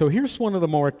 All right, so here's one of the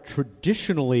more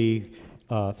traditionally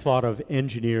thought of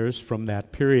engineers from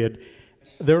that period.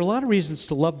 There are a lot of reasons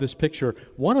to love this picture.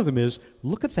 One of them is,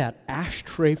 look at that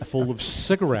ashtray full of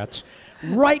cigarettes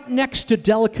right next to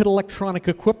delicate electronic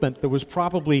equipment that was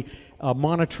probably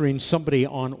monitoring somebody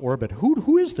on orbit.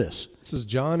 Who is this? This is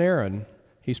John Aaron.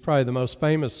 He's probably the most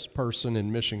famous person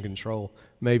in mission control.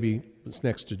 Maybe it's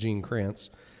next to Gene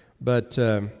Kranz. But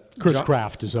Chris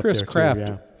Kraft is up there, Chris Kraft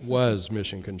too, was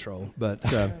mission control. But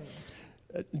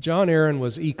John Aaron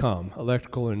was ECOM,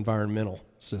 Electrical and Environmental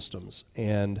Systems.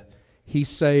 And he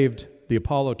saved the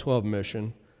Apollo 12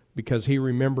 mission because he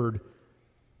remembered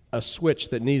a switch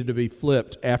that needed to be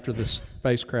flipped after the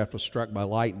spacecraft was struck by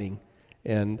lightning,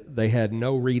 and they had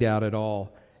no readout at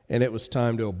all, and it was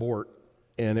time to abort,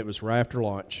 and it was right after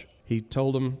launch. He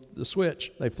told them the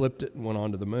switch. They flipped it and went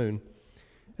on to the moon.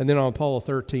 And then on Apollo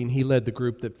 13, he led the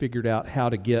group that figured out how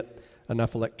to get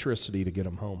enough electricity to get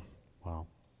them home. Wow.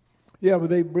 Yeah, but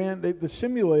the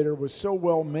simulator was so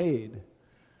well made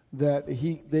that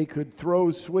they could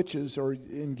throw switches or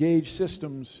engage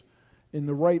systems in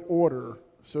the right order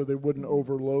so they wouldn't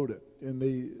overload it. And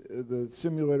the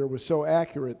simulator was so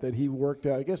accurate that he worked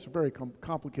out, I guess, a very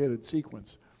complicated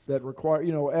sequence that required,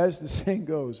 as the saying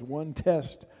goes, one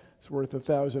test is worth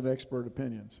 1,000 expert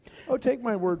opinions. Oh, take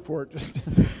my word for it.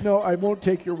 No, I won't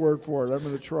take your word for it. I'm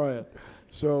going to try it.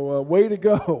 So, way to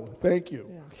go. Thank you.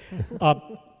 Yeah.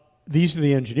 These are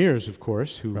the engineers, of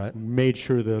course, who Right. made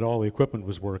sure that all the equipment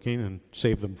was working and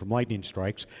saved them from lightning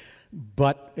strikes.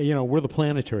 But, we're the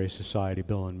Planetary Society,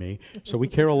 Bill and me, so we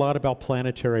care a lot about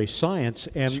planetary science,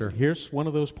 and Sure. here's one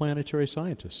of those planetary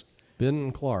scientists.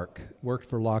 Ben Clark worked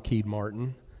for Lockheed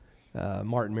Martin,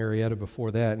 Martin Marietta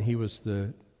before that, and he was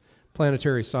the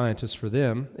planetary scientist for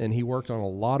them, and he worked on a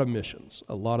lot of missions,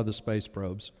 a lot of the space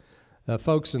probes.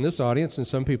 Folks in this audience and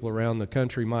some people around the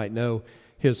country might know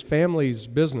his family's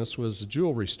business was a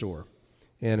jewelry store,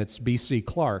 and it's B.C.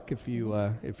 Clark, if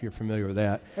you're familiar with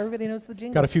that. Everybody knows the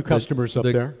jingle. Got a few customers up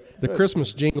there. The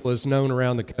Christmas jingle is known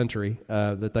around the country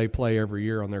that they play every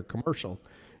year on their commercial.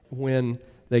 When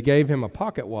they gave him a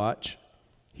pocket watch,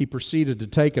 he proceeded to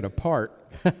take it apart,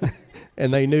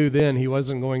 and they knew then he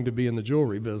wasn't going to be in the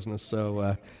jewelry business.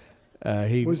 So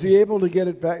Was he able to get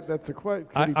it back? That's a question.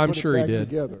 I'm sure he did.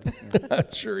 Together?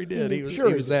 I'm sure he did. He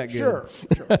was that good. Sure.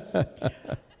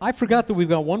 I forgot that we've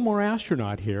got one more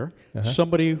astronaut here,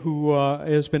 somebody who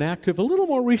has been active a little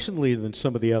more recently than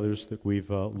some of the others that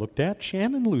we've looked at,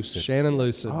 Shannon Lucid. Shannon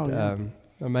Lucid,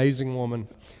 amazing woman.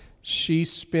 She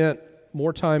spent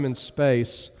more time in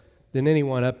space than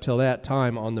anyone up till that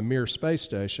time on the Mir space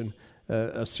station.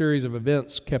 A series of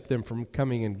events kept them from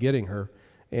coming and getting her,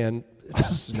 and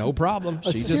it's no problem.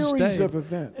 She just stayed. A series of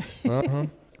events.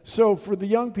 So for the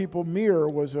young people, Mir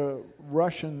was a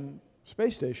Russian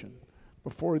space station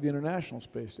before the International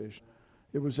Space Station.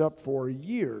 It was up for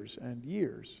years and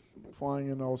years. Flying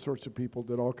in all sorts of people,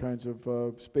 did all kinds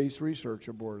of space research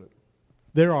aboard it.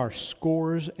 There are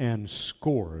scores and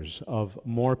scores of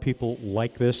more people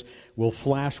like this. We'll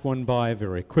flash one by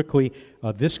very quickly.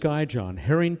 This guy, John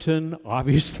Harrington,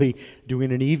 obviously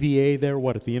doing an EVA there,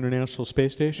 at the International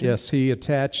Space Station? Yes, he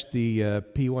attached the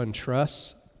P-1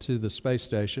 truss to the space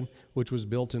station, which was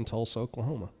built in Tulsa,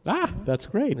 Oklahoma. That's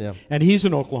great. Yeah. And he's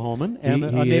an Oklahoman and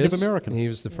a Native American. He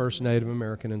was the first Native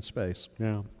American in space.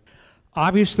 Yeah.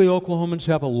 Obviously, Oklahomans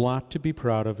have a lot to be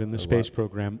proud of in the space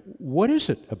program. What is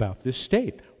it about this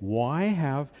state? Why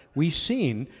have we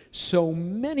seen so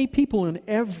many people in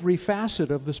every facet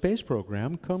of the space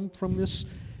program come from this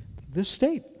this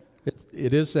state.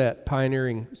 It is that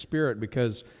pioneering spirit,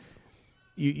 because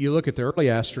you look at the early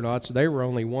astronauts, they were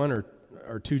only one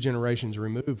or two generations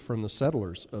removed from the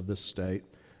settlers of this state.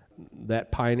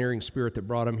 That pioneering spirit that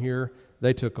brought them here,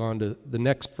 they took on to the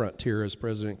next frontier, as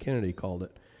President Kennedy called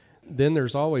it. Then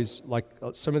there's always, like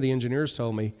some of the engineers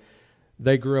told me,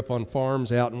 they grew up on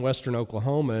farms out in western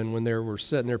Oklahoma, and when they were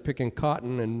sitting there picking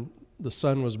cotton and the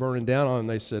sun was burning down on them,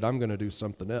 they said, I'm going to do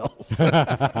something else.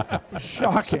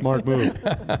 Shocking. Smart move.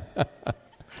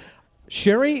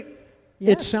 Sherry,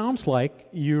 Yes. it sounds like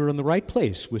you're in the right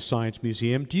place with Science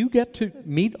Museum. Do you get to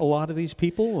meet a lot of these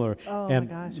people and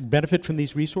gosh. benefit from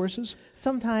these resources?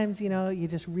 Sometimes, you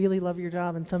just really love your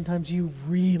job, and sometimes you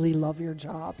really love your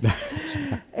job.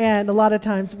 And a lot of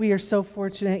times we are so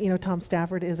fortunate. Tom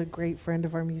Stafford is a great friend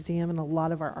of our museum, and a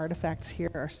lot of our artifacts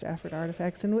here are Stafford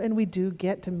artifacts. And we do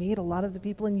get to meet a lot of the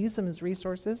people and use them as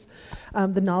resources.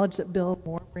 The knowledge that Bill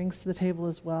Moore brings to the table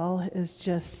as well is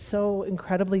just so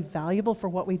incredibly valuable for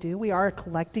what we do. We are a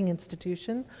collecting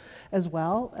institution as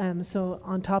well. So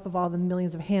on top of all the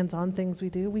millions of hands-on things we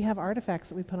do, we have artifacts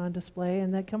that we put on display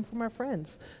and that come from our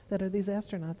friends that are these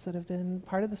astronauts that have been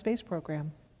part of the space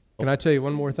program. Can I tell you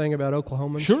one more thing about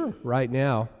Oklahomans? Sure. Right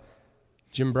now,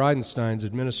 Jim Bridenstine's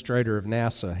administrator of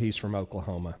NASA. He's from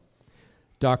Oklahoma.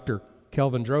 Dr.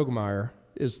 Kelvin Drogemeyer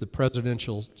is the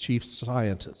presidential chief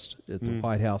scientist at the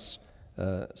White House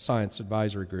Science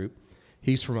Advisory Group.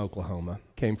 He's from Oklahoma,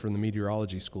 came from the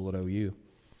meteorology school at OU.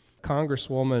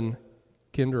 Congresswoman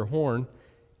Kendra Horn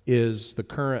is the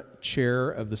current chair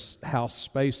of the House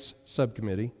Space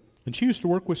Subcommittee. And she used to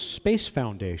work with Space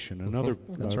Foundation, another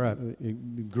That's right.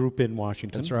 group in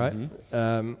Washington. That's right.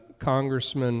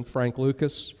 Congressman Frank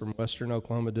Lucas from Western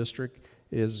Oklahoma District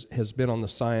has been on the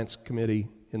Science Committee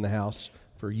in the House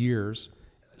for years,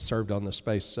 served on the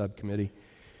Space Subcommittee.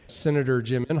 Senator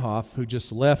Jim Inhofe, who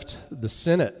just left the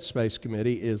Senate Space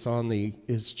Committee, is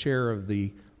chair of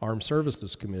the Armed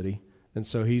Services Committee, and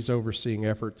so he's overseeing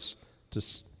efforts to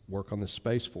work on the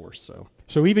Space Force.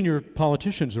 So even your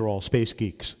politicians are all space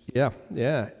geeks. Yeah,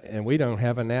 and we don't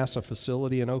have a NASA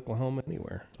facility in Oklahoma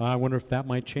anywhere. I wonder if that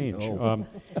might change. No.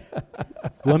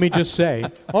 Let me just say,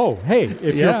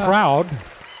 if you're proud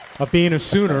of being a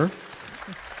Sooner,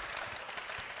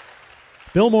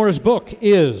 Bill Moore's book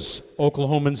is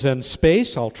Oklahomans and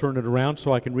Space. I'll turn it around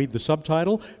so I can read the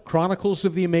subtitle. Chronicles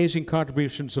of the Amazing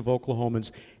Contributions of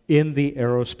Oklahomans in the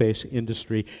Aerospace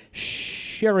Industry.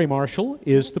 Sherry Marshall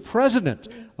is the president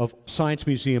of Science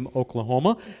Museum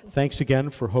Oklahoma. Thanks again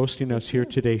for hosting us here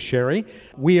today, Sherry.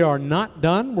 We are not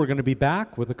done. We're going to be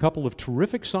back with a couple of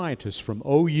terrific scientists from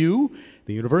OU,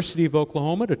 the University of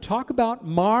Oklahoma, to talk about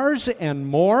Mars and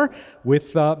more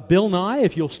with Bill Nye.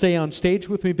 If you'll stay on stage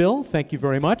with me, Bill, thank you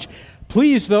very much.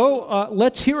 Please, though,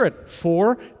 let's hear it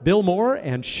for Bill Moore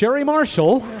and Sherry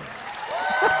Marshall.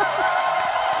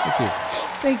 Thank you.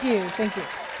 Thank you. Thank you.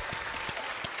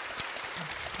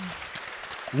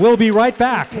 We'll be right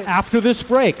back after this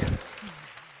break.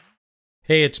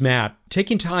 Hey, it's Matt.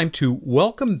 Taking time to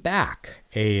welcome back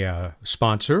a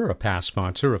past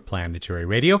sponsor of Planetary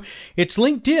Radio. It's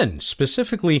LinkedIn,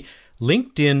 specifically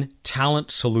LinkedIn Talent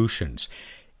Solutions.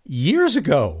 Years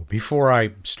ago, before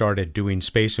I started doing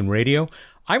space and radio,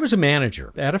 I was a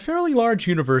manager at a fairly large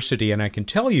university, and I can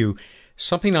tell you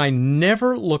something I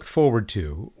never looked forward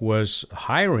to was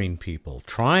hiring people,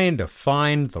 trying to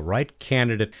find the right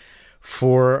candidate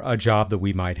for a job that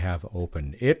we might have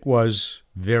open. It was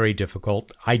very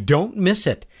difficult. I don't miss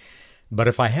it. But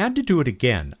if I had to do it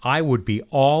again, I would be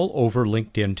all over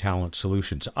LinkedIn Talent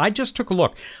Solutions. I just took a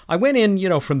look. I went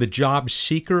in, from the job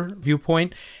seeker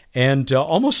viewpoint and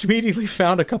almost immediately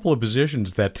found a couple of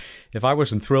positions that if I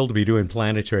wasn't thrilled to be doing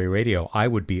Planetary Radio, I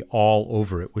would be all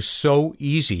over. It was so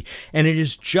easy. And it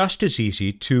is just as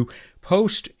easy to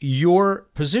post your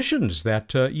positions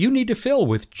that you need to fill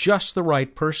with just the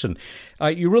right person.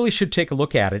 You really should take a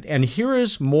look at it. And here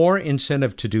is more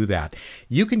incentive to do that.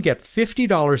 You can get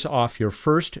 $50 off your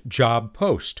first job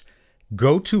post.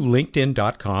 Go to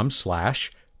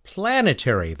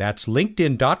linkedin.com/planetary. That's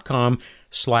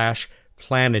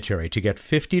linkedin.com/planetary to get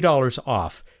 $50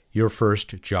 off your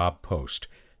first job post.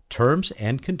 Terms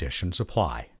and conditions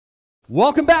apply.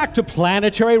 Welcome back to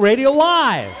Planetary Radio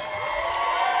Live.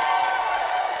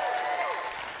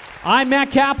 I'm Matt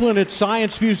Kaplan at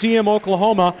Science Museum,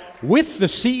 Oklahoma, with the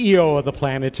CEO of the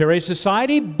Planetary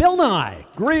Society, Bill Nye.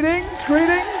 Greetings,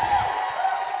 greetings.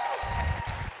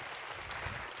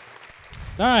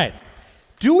 All right.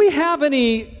 Do we have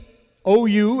any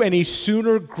OU, any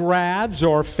Sooner grads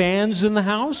or fans in the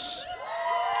house?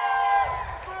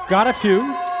 Got a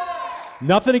few.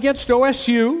 Nothing against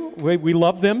OSU. We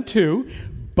love them too.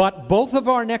 But both of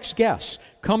our next guests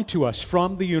come to us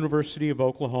from the University of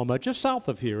Oklahoma, just south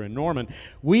of here in Norman.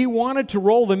 We wanted to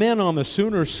roll them in on the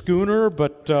Sooner Schooner,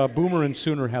 but Boomer and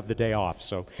Sooner have the day off,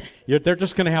 so they're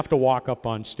just going to have to walk up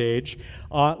on stage.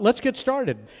 Let's get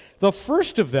started. The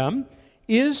first of them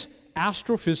is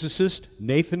astrophysicist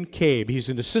Nathan Cabe. He's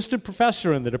an assistant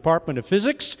professor in the Department of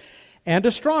Physics and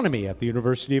Astronomy at the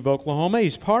University of Oklahoma.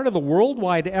 He's part of the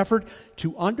worldwide effort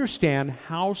to understand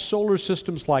how solar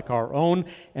systems like our own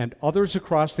and others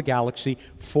across the galaxy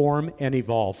form and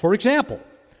evolve. For example,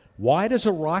 why does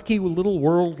a rocky little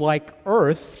world like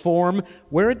Earth form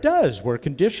where it does, where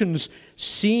conditions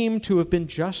seem to have been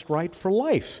just right for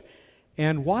life?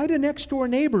 And why do next-door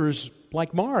neighbors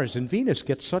like Mars and Venus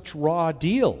get such raw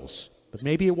deals? But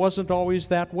maybe it wasn't always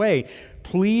that way.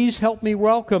 Please help me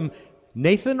welcome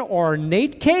Nathan or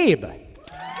Nate Cabe.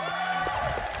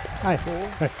 Hi.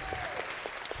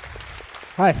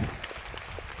 Hi.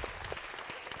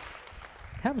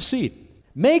 Have a seat.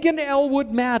 Megan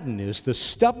Elwood Madden is the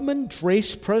Stubman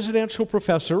Drace Presidential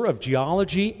Professor of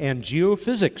Geology and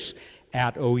Geophysics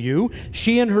at OU.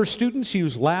 She and her students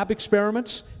use lab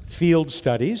experiments, field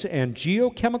studies, and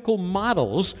geochemical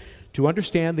models to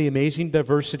understand the amazing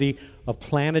diversity of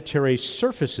planetary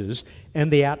surfaces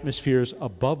and the atmospheres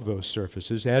above those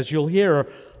surfaces. As you'll hear,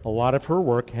 a lot of her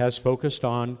work has focused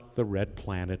on the red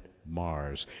planet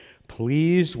Mars.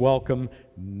 Please welcome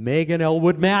Megan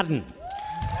Elwood Madden.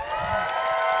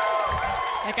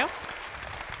 There you go.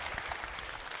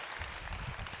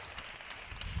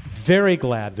 Very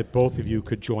glad that both of you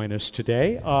could join us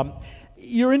today.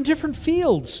 You're in different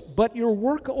fields, but your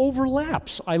work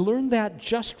overlaps. I learned that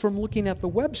just from looking at the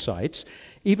websites,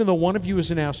 even though one of you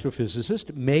is an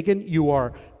astrophysicist. Megan, you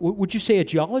are, would you say a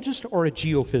geologist or a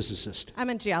geophysicist? I'm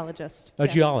a geologist. A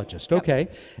geologist, okay.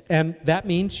 And that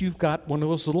means you've got one of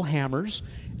those little hammers,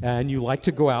 and you like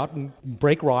to go out and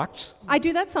break rocks. I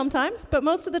do that sometimes, but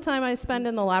most of the time I spend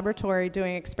in the laboratory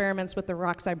doing experiments with the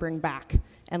rocks I bring back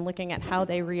and looking at how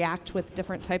they react with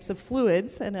different types of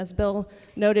fluids. And as Bill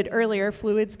noted earlier,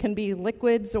 fluids can be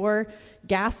liquids or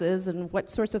gases, and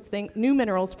what sorts of new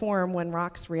minerals form when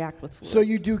rocks react with fluids. So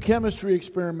you do chemistry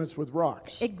experiments with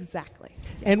rocks. Exactly.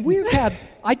 And we've had,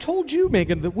 I told you,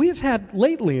 Megan, that we've had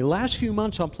lately, last few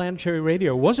months on Planetary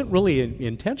Radio, wasn't really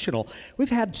intentional, we've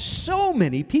had so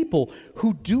many people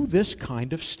who do this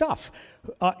kind of stuff.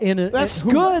 That's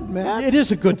good, man. It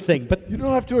is a good thing, but you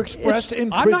don't have to express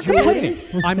I'm incredulity.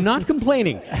 not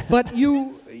complaining. But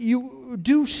you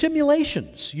do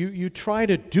simulations. You try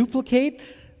to duplicate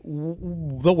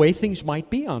the way things might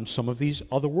be on some of these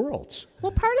other worlds.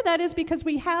 Well, part of that is because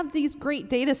we have these great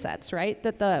data sets, right?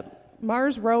 That the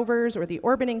Mars rovers or the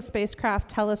orbiting spacecraft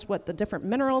tell us what the different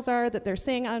minerals are that they're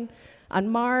seeing on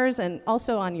Mars and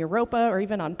also on Europa or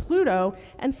even on Pluto.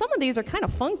 And some of these are kind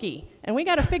of funky. And we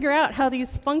got to figure out how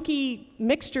these funky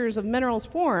mixtures of minerals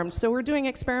form. So we're doing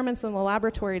experiments in the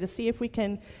laboratory to see if we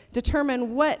can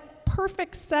determine what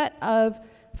perfect set of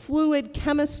fluid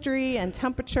chemistry and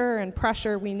temperature and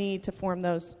pressure we need to form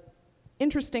those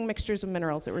interesting mixtures of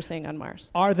minerals that we're seeing on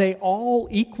Mars. Are they all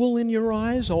equal in your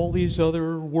eyes, all these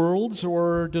other worlds,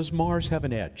 or does Mars have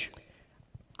an edge?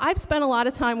 I've spent a lot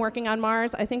of time working on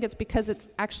Mars. I think it's because it's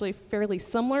actually fairly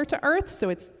similar to Earth, so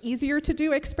it's easier to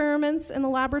do experiments in the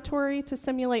laboratory to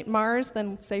simulate Mars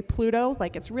than, say, Pluto.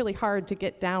 Like, it's really hard to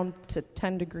get down to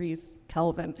 10 degrees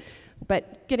Kelvin.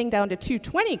 But getting down to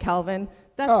 220 Kelvin,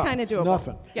 that's kind of doable.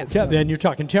 Nothing. Yes. Yeah, then you're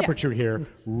talking temperature here,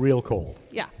 real cold.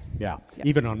 Yeah. Yeah,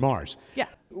 even on Mars. Yeah.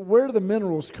 Where do the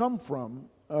minerals come from?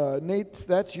 Nate,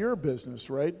 that's your business,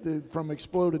 right? From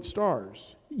exploded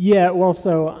stars. Yeah, well,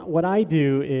 so what I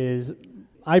do is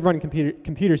I run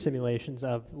computer simulations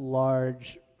of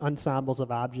large ensembles of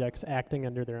objects acting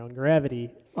under their own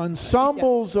gravity.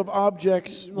 Ensembles of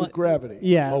objects with gravity.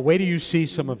 Yeah. Well, wait till you see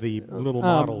some of the little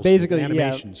models, basically,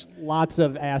 animations. Yeah, lots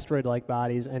of asteroid-like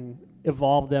bodies, and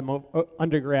evolved them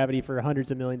under gravity for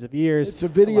hundreds of millions of years. It's a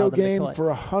video game for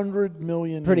 100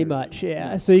 million Pretty years. much,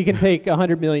 yeah. So you can take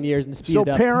 100 million years and speed it up.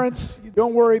 So parents,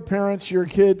 don't worry, parents, your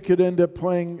kid could end up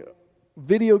playing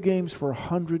video games for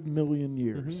 100 million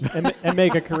years. Mm-hmm. and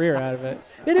make a career out of it.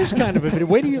 It is kind of a video.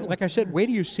 Wait till you, like I said, wait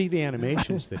till you see the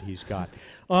animations that he's got.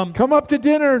 Come up to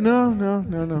dinner.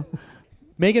 No.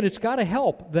 Megan, it's got to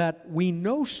help that we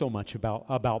know so much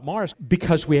about Mars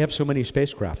because we have so many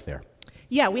spacecraft there.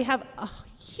 Yeah, we have a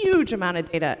huge amount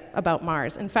of data about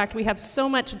Mars. In fact, we have so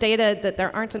much data that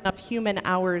there aren't enough human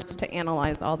hours to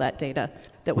analyze all that data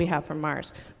that we have from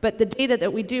Mars. But the data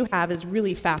that we do have is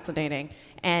really fascinating.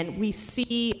 And we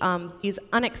see these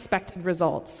unexpected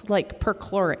results, like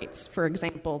perchlorates, for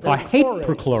example. I hate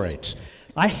perchlorates.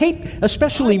 I hate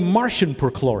especially Martian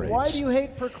perchlorates. Why do you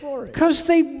hate perchlorate? Because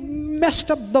they messed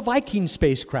up the Viking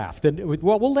spacecraft. And,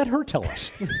 well, we'll let her tell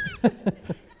us.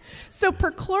 So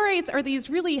perchlorates are these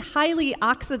really highly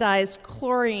oxidized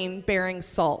chlorine-bearing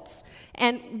salts.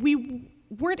 And we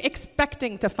weren't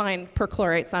expecting to find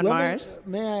perchlorates on Mars.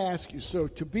 May I ask you, so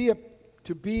to be a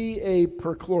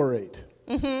perchlorate,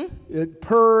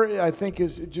 per, I think,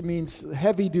 it means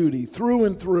heavy duty, through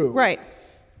and through. Right.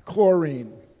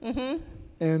 Chlorine.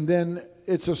 And then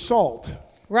it's a salt.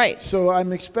 Right. So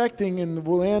I'm expecting in the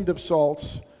land of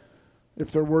salts,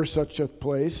 if there were such a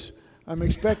place, I'm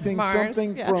expecting Mars,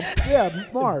 something yeah.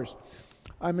 from, Mars.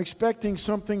 I'm expecting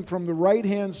something from the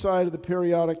right-hand side of the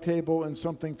periodic table and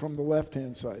something from the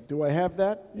left-hand side. Do I have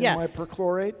that in Yes. my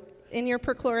perchlorate? In your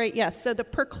perchlorate, yes. So the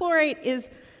perchlorate is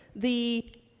the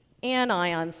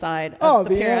anion side of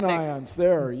the the periodic anions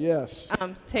there, yes.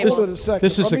 table. Hold it a second.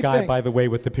 This is Let a me guy, think. by the way,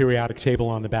 with the periodic table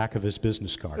on the back of his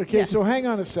business card. Okay, Yeah. so hang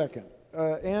on a second.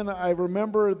 And I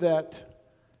remember that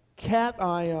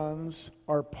cations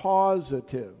are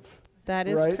positive. That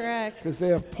is right? correct. Because they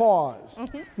have paws.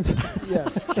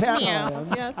 Yes,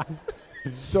 cations. Yes.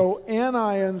 So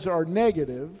anions are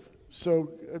negative.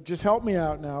 So just help me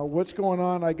out now. What's going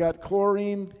on? I got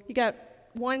chlorine You got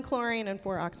 1 chlorine and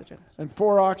 4 oxygens. and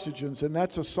 4 oxygens, and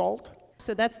that's a salt?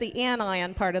 So that's the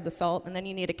anion part of the salt, and then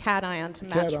you need a cation to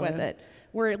match with Cation. it.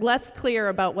 We're less clear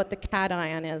about what the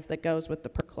cation is that goes with the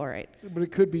perchlorate. But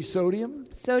it could be sodium?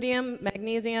 Sodium,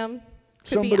 magnesium,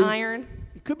 could be Somebody- iron.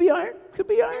 It could be iron. Could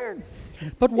be iron.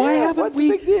 But why Yeah, haven't what's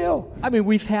we? the big deal? I mean,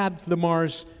 we've had the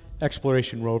Mars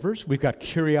exploration rovers. We've got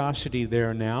Curiosity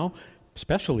there now,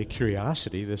 especially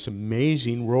Curiosity, this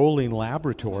amazing rolling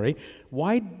laboratory.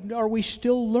 Why are we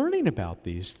still learning about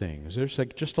these things? There's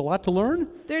like just a lot to learn.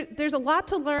 There's a lot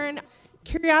to learn.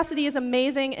 Curiosity is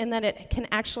amazing in that it can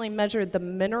actually measure the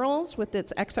minerals with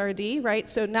its XRD, right?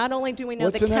 So not only do we know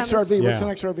What's the an chemistry. XRV? What's Yeah. an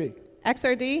XRV?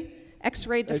 XRD,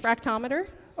 X-ray diffractometer.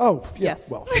 Oh, yeah.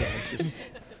 Yes. Well, yeah, it's just,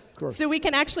 of course. So we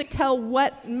can actually tell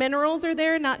what minerals are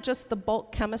there, not just the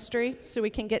bulk chemistry. So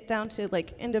we can get down to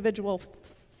like individual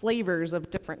flavors of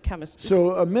different chemistry.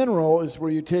 So a mineral is where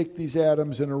you take these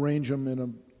atoms and arrange them in a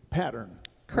pattern.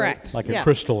 Correct. Like a Yeah.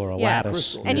 crystal or a Yeah. lattice.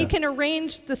 Crystal. And Yeah. you can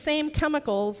arrange the same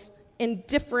chemicals in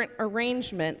different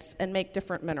arrangements and make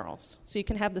different minerals. So you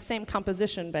can have the same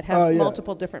composition but have Yeah.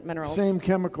 multiple different minerals. Same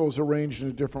chemicals arranged in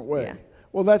a different way. Yeah.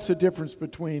 Well, that's the difference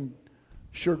between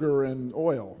sugar and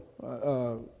oil,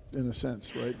 in a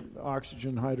sense, right?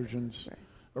 Oxygen, hydrogens,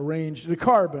 arranged, the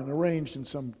carbon arranged in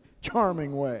some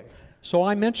charming way. So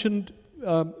I mentioned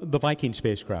the Viking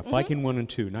spacecraft, Viking 1 and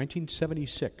 2,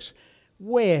 1976,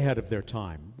 way ahead of their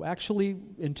time. Actually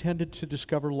intended to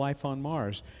discover life on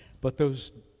Mars, but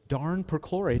those darn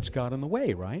perchlorates got in the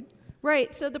way, right?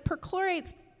 Right. So the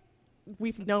perchlorates,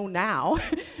 we know now,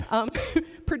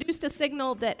 produced a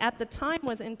signal that at the time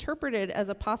was interpreted as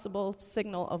a possible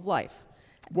signal of life.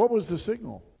 What was the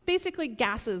signal? Basically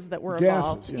gases that were Gases,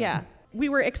 evolved. yeah. We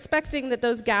were expecting that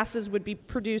those gases would be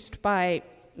produced by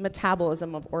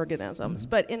metabolism of organisms,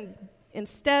 but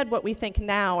instead what we think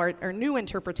now, our new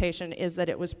interpretation, is that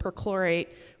it was perchlorate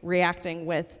reacting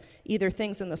with either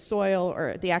things in the soil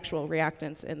or the actual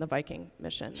reactants in the Viking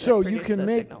mission. that So you produced can those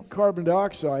make signals. carbon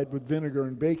dioxide with vinegar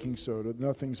and baking soda,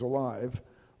 nothing's alive,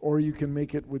 or you can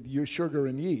make it with your sugar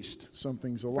and yeast,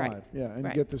 something's alive. Right. Yeah, and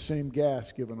Right. get the same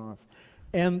gas given off.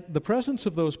 And the presence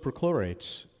of those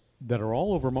perchlorates that are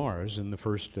all over Mars in the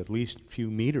first at least few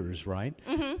meters, right?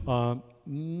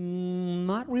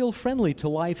 Not real friendly to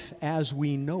life as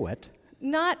we know it.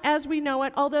 Not as we know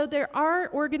it, although there are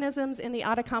organisms in the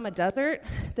Atacama Desert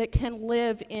that can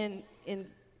live in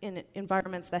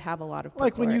environments that have a lot of perchlorate.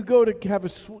 Like when you go to have a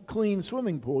clean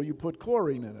swimming pool, you put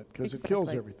chlorine in it because it kills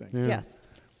Exactly. everything. Yes.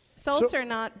 Salts So- are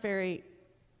not very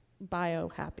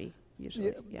bio-happy,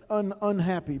 usually. Yeah.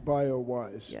 Unhappy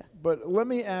bio-wise. Yeah. But let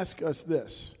me ask us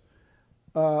this.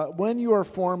 When you are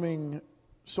forming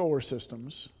solar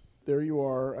systems, there you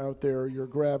are out there, your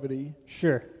gravity,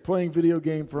 Sure. playing video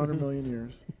game for 100 million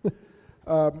years.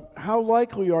 How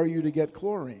likely are you to get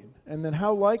chlorine? And then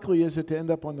how likely is it to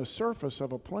end up on the surface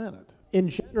of a planet? In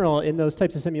general, in those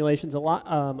types of simulations, a lot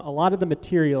of the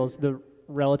materials, the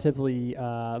relatively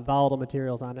volatile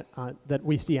materials that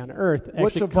we see on Earth.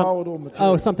 What's actually a volatile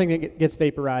material? Oh, something that gets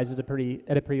vaporized at a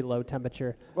pretty low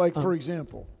temperature. Like, for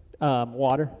example,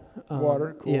 Water.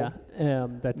 Water, cool. Yeah,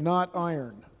 that's not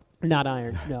iron. not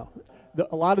iron. No,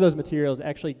 a lot of those materials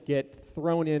actually get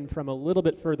thrown in from a little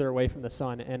bit further away from the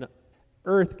sun, and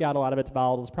Earth got a lot of its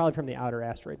volatiles probably from the outer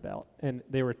asteroid belt, and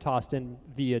they were tossed in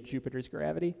via Jupiter's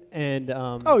gravity. And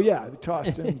Oh, yeah, they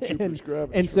tossed in Jupiter's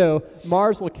gravity. And sure. so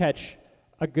Mars will catch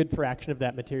a good fraction of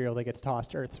that material that gets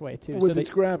tossed Earth's way too. With its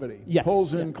gravity. Yes.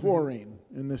 Pulls in Yeah. chlorine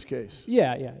in this case.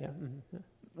 Yeah.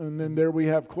 And then there we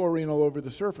have chlorine all over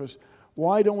the surface.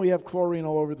 Why don't we have chlorine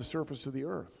all over the surface of the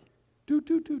Earth? Toot,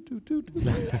 toot, toot, toot, toot.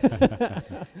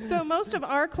 So most of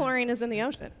our chlorine is in the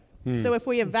ocean. So if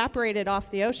we evaporated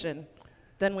off the ocean,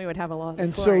 then we would have a lot of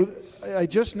And chlorine. so I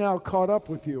just now caught up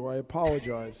with you. I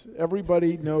apologize.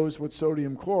 Everybody knows what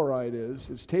sodium chloride is.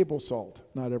 It's table salt.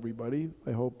 Not everybody.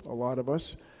 I hope a lot of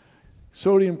us.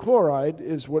 Sodium chloride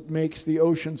is what makes the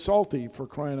ocean salty, for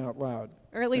crying out loud.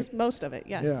 Or at least most of it,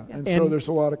 yeah. Yeah. And so there's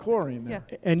a lot of chlorine there.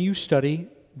 Yeah. And you study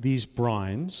these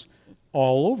brines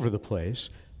all over the place,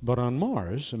 but on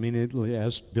Mars, I mean,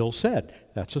 as Bill said,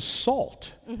 that's a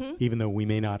salt, even though we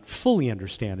may not fully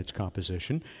understand its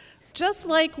composition. Just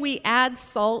like we add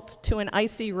salt to an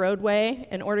icy roadway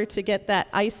in order to get that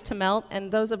ice to melt,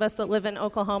 and those of us that live in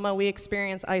Oklahoma, we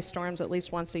experience ice storms at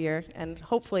least once a year, and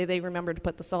hopefully they remember to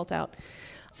put the salt out.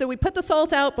 So we put the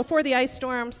salt out before the ice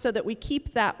storm so that we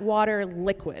keep that water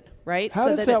liquid, right? How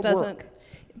so does that that it doesn't.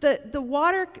 work? The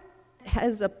water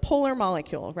has a polar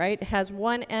molecule, right? It has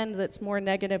one end that's more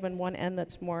negative and one end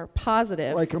that's more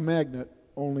positive. Like a magnet,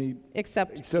 only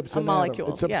Except accepts a an molecule.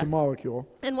 Atom, accepts yeah. a molecule.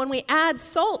 And when we add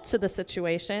salt to the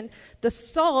situation, the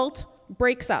salt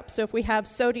breaks up. So if we have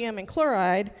sodium and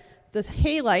chloride, the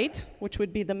halite, which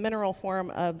would be the mineral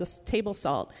form of this table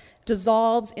salt,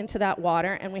 dissolves into that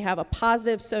water, and we have a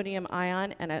positive sodium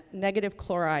ion and a negative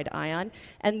chloride ion.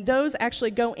 And those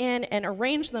actually go in and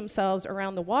arrange themselves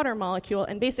around the water molecule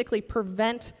and basically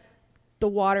prevent the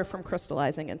water from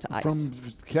crystallizing into ice. From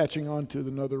catching on to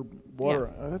another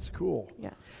water. Yeah. That's cool.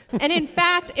 Yeah. And in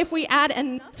fact, if we add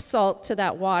enough salt to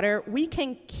that water, we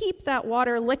can keep that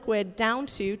water liquid down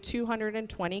to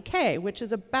 220 K, which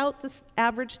is about the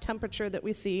average temperature that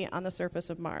we see on the surface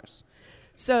of Mars.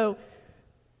 So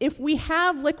if we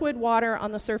have liquid water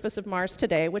on the surface of Mars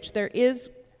today, which there is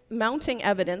mounting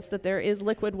evidence that there is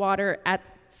liquid water at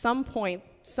some point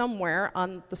somewhere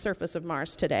on the surface of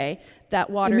Mars today, that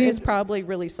water is probably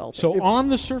really salty. So on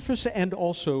the surface and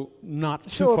also not too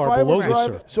So far below the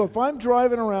surface. So if I'm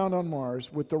driving around on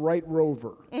Mars with the right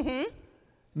rover,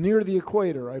 near the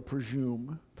equator, I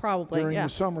presume, Probably, during yeah. the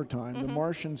summertime, the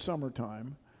Martian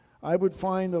summertime, I would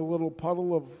find a little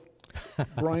puddle of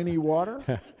briny water.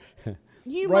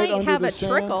 You right might under have the a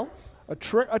sand. trickle.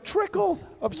 A trickle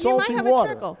of You salty might have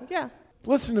water. a trickle, yeah.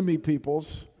 Listen to me,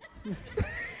 peoples.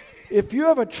 If you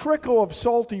have a trickle of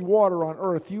salty water on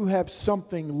Earth, you have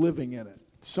something living in it.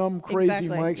 Some crazy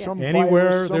Exactly, Mike, yeah. some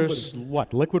Anywhere virus, there's somebody.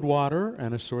 what? Liquid water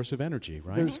and a source of energy,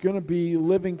 right? There's going to be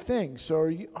living things. So are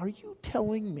you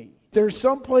telling me there's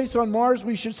some place on Mars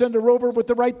we should send a rover with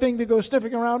the right thing to go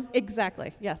sniffing around?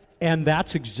 Exactly, yes. And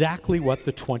that's exactly what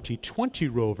the 2020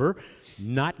 rover,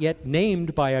 not yet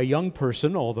named by a young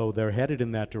person, although they're headed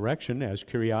in that direction, as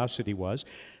Curiosity was,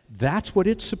 that's what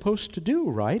it's supposed to do,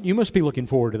 right? You must be looking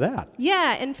forward to that.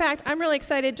 Yeah, in fact, I'm really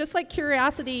excited. Just like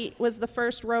Curiosity was the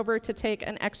first rover to take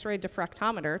an X-ray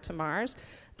diffractometer to Mars,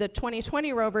 the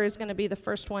 2020 rover is going to be the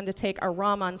first one to take a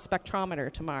Raman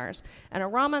spectrometer to Mars. And a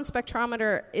Raman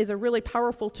spectrometer is a really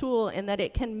powerful tool in that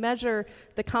it can measure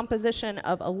the composition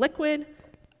of a liquid,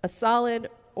 a solid,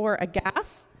 or a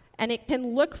gas, and it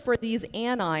can look for these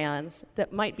anions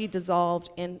that might be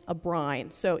dissolved in a brine.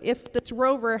 So if this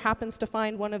rover happens to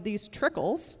find one of these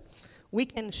trickles, we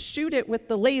can shoot it with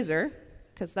the laser,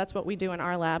 because that's what we do in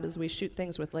our lab, is we shoot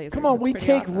things with lasers. Come on, It's we pretty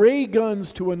take awesome. ray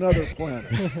guns to another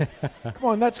planet. Come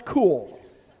on, that's cool.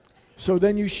 So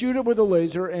then you shoot it with a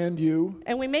laser and you...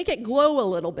 And we make it glow a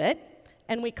little bit,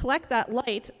 and we collect that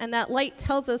light, and that light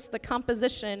tells us the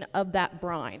composition of that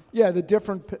brine. Yeah, the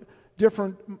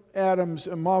different atoms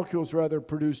and molecules, rather,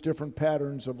 produce different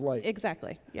patterns of light.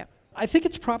 Exactly, yeah. I think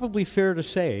it's probably fair to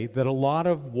say that a lot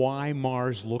of why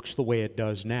Mars looks the way it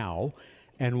does now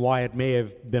and why it may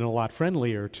have been a lot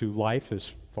friendlier to life as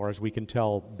far as we can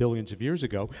tell billions of years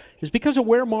ago is because of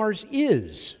where Mars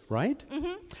is, right?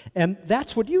 Mm-hmm. And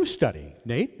that's what you study,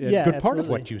 Nate. Yeah, a good part of absolutely.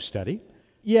 what you study.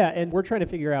 Yeah, and we're trying to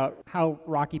figure out how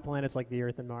rocky planets like the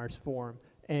Earth and Mars form.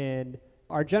 And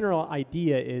our general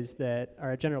idea is that,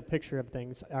 our general picture of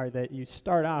things are that you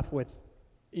start off with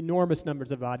enormous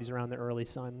numbers of bodies around the early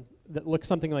sun that look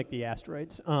something like the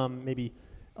asteroids, maybe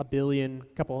a billion,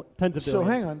 tens of billions. So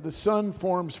hang on, the sun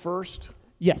forms first?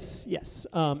 Yes.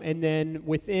 And then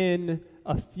within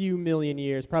a few million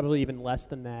years, probably even less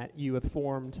than that, you have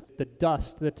formed the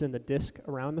dust that's in the disk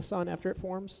around the sun after it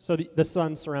forms. So the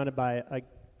sun's surrounded by a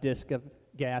disk of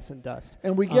gas and dust.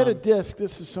 And we get a disk.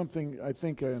 This is something I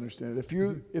think I understand.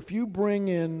 If you bring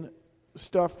in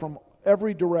stuff from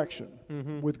every direction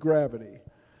with gravity,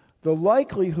 the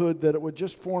likelihood that it would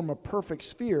just form a perfect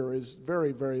sphere is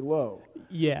very, very low.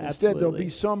 Yeah, Instead, there'll absolutely. be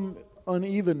some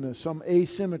unevenness, some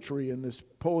asymmetry in this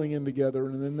pulling in together,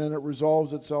 and then it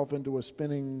resolves itself into a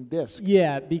spinning disk.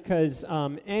 Yeah, because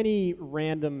any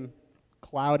random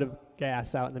cloud of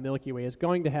gas out in the Milky Way is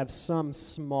going to have some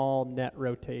small net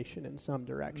rotation in some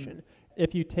direction.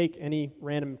 If you take any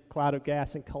random cloud of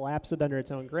gas and collapse it under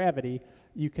its own gravity,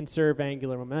 you conserve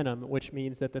angular momentum, which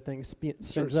means that the thing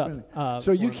spins up.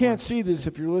 So you more and can't more. see this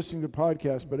if you're listening to the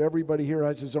podcast, but everybody here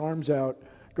has his arms out,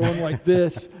 going like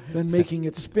this, then making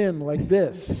it spin like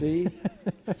this. See?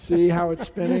 See how it's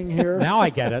spinning here? Now I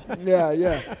get it.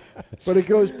 Yeah.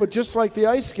 But just like the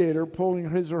ice skater pulling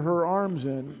his or her arms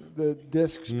in, the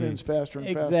disc spins faster and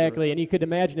faster. Exactly, and you could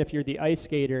imagine if you're the ice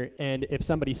skater, and if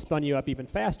somebody spun you up even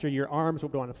faster, your arms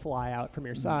would want to fly out from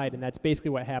your side, and that's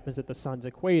basically what happens at the sun's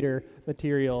equator.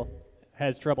 Material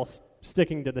has trouble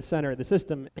sticking to the center of the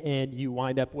system, and you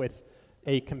wind up with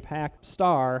a compact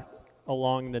star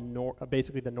along the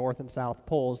basically the north and south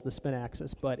poles, the spin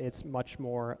axis, but it's much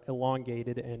more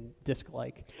elongated and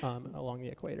disc-like along the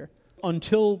equator.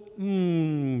 Until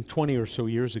 20 or so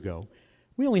years ago,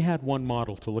 we only had one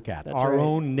model to look at, That's our right.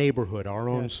 own neighborhood, our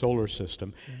own solar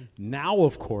system. Now,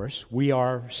 of course, we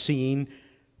are seeing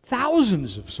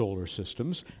thousands of solar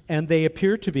systems, and they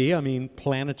appear to be,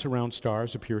 planets around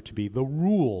stars appear to be the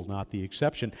rule, not the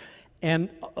exception. And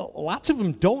lots of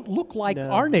them don't look like No.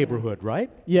 our neighborhood, right?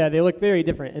 Yeah, they look very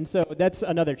different. And so that's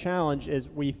another challenge is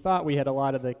we thought we had a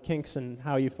lot of the kinks in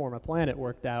how you form a planet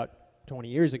worked out 20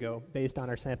 years ago based on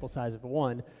our sample size of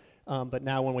one. But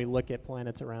now when we look at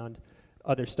planets around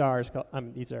other stars,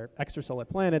 these are extrasolar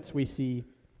planets, we see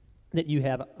that you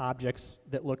have objects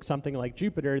that look something like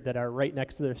Jupiter that are right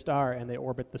next to their star, and they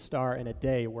orbit the star in a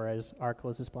day, whereas our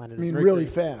closest planet is Mercury. really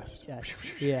fast. Yes.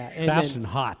 Yeah. And Fast then- and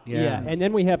hot. Yeah, and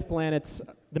then we have planets.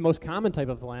 The most common type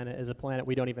of planet is a planet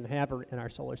we don't even have in our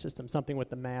solar system, something with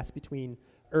the mass between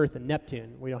Earth and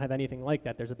Neptune. We don't have anything like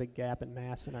that. There's a big gap in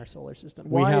mass in our solar system.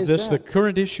 We Why have is this, that? the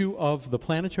current issue of the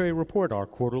Planetary Report, our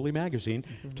quarterly magazine,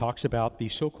 talks about the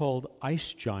so-called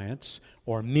ice giants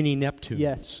or mini Neptunes.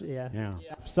 Yes, yeah. Yeah.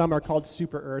 Some are called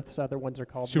super Earths, other ones are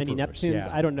called mini Super-Earths, Neptunes.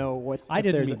 yeah. I don't know what. I if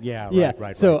didn't there's mean- yeah, yeah.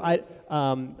 right. So I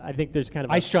think there's kind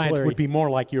of Ice a giants blurry- would be more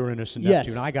like Uranus and Yes.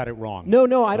 Neptune. I got it wrong. No,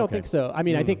 I don't Okay. think so. I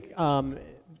mean, I think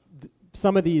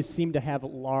some of these seem to have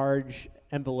large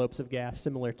envelopes of gas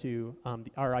similar to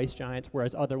our ice giants,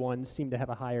 whereas other ones seem to have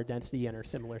a higher density and are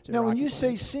similar to Now, when rocky you say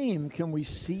planets. seem, can we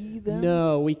see them?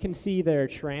 No, we can see their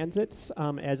transits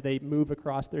as they move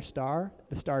across their star.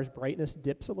 The star's brightness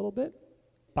dips a little bit.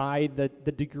 By the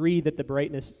degree that the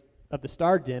brightness of the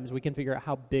star dims, we can figure out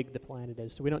how big the planet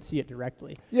is, so we don't see it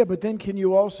directly. Yeah, but then can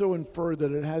you also infer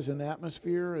that it has an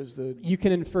atmosphere as the... You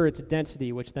can infer its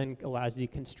density, which then allows you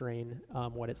to constrain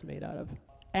what it's made out of.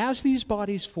 As these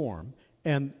bodies form,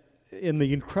 and in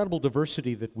the incredible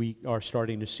diversity that we are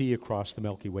starting to see across the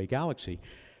Milky Way galaxy,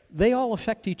 they all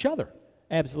affect each other.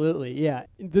 Absolutely, yeah.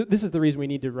 This is the reason we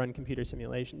need to run computer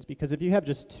simulations, because if you have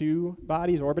just two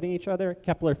bodies orbiting each other,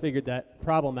 Kepler figured that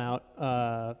problem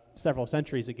out several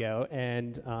centuries ago,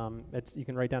 and you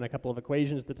can write down a couple of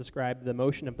equations that describe the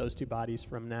motion of those two bodies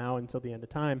from now until the end of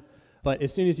time. But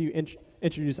as soon as you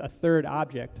introduce a third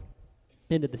object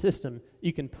into the system,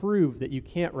 you can prove that you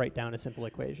can't write down a simple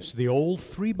equation. It's the old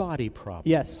three-body problem.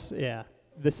 Yes, yeah.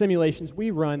 The simulations we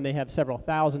run, they have several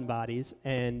thousand bodies,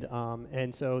 and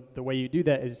so the way you do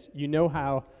that is you know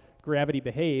how gravity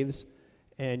behaves,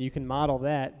 and you can model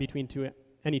that between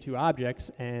any two objects,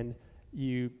 and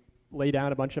you lay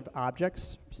down a bunch of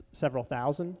objects, several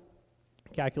thousand,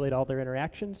 calculate all their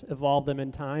interactions, evolve them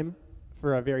in time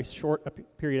for a very short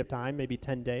period of time, maybe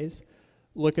 10 days,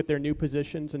 look at their new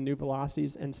positions and new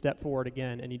velocities, and step forward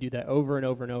again, and you do that over and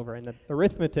over and over. And the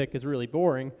arithmetic is really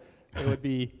boring.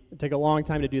 It'd take a long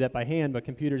time to do that by hand, but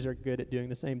computers are good at doing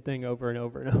the same thing over and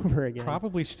over and over again.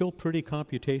 Probably still pretty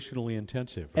computationally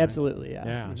intensive, right? Absolutely, yeah.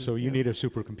 Yeah, so you need a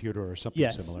supercomputer or something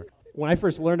Yes. similar. When I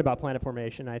first learned about planet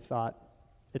formation, I thought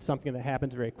it's something that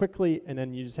happens very quickly, and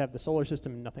then you just have the solar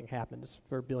system and nothing happens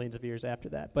for billions of years after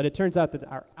that. But it turns out that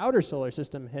our outer solar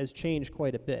system has changed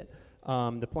quite a bit.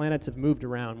 The planets have moved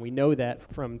around. We know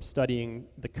that from studying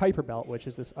the Kuiper Belt, which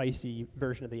is this icy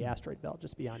version of the asteroid belt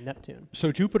just beyond Neptune.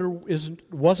 So Jupiter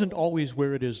wasn't always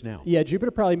where it is now. Yeah,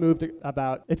 Jupiter probably moved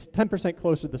it's 10%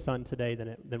 closer to the sun today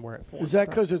than where it formed. Is that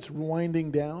because it's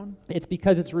winding down? It's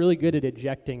because it's really good at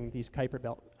ejecting these Kuiper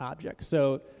Belt objects.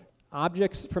 So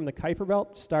objects from the Kuiper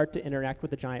Belt start to interact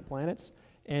with the giant planets,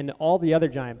 and all the other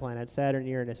giant planets, Saturn,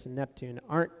 Uranus, and Neptune,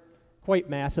 aren't quite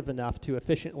massive enough to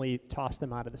efficiently toss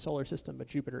them out of the solar system, but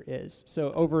Jupiter is.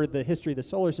 So over the history of the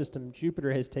solar system,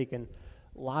 Jupiter has taken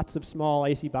lots of small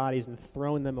icy bodies and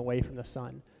thrown them away from the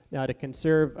sun. Now, to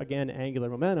conserve, again, angular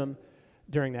momentum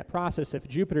during that process, if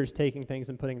Jupiter's taking things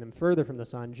and putting them further from the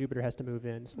sun, Jupiter has to move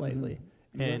in slightly.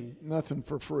 And nothing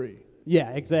for free. yeah,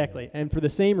 exactly. And for the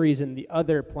same reason, the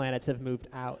other planets have moved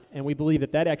out. And we believe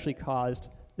that that actually caused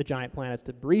the giant planets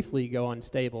to briefly go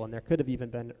unstable, and there could have even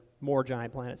been more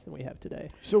giant planets than we have today.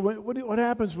 So what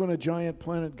happens when a giant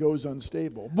planet goes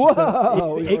unstable?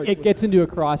 Whoa! It gets into a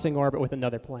crossing orbit with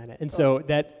another planet. And so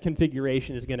that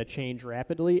configuration is going to change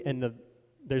rapidly, and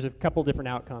there's a couple different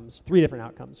outcomes, 3 different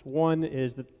outcomes. One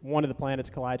is that one of the planets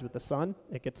collides with the sun.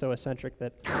 It gets so eccentric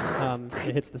that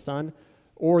it hits the sun.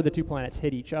 Or the 2 planets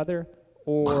hit each other.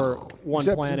 Or one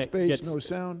Except planet in space, gets... no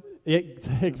sound?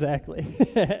 Exactly.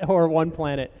 Or one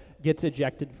planet gets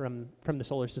ejected from the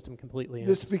solar system completely.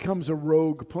 This becomes a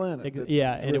rogue planet.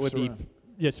 Yeah, and it would drifts be around.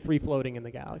 just free-floating in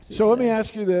the galaxy. So let me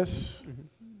ask you this.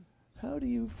 How do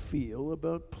you feel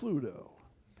about Pluto?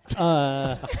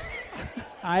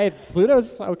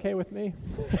 Pluto's okay with me.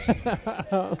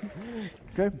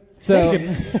 Okay.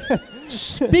 So,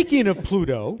 Speaking of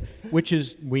Pluto, which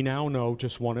is, we now know,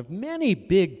 just one of many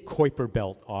big Kuiper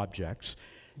Belt objects,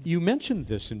 you mentioned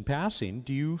this in passing.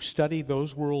 Do you study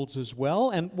those worlds as well?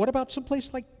 And what about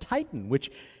someplace like Titan,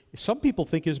 which some people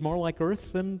think is more like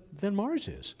Earth than Mars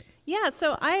is? Yeah,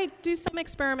 so I do some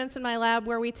experiments in my lab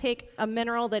where we take a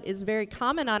mineral that is very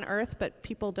common on Earth, but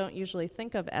people don't usually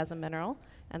think of as a mineral,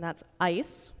 and that's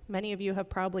ice. Many of you have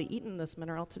probably eaten this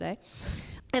mineral today.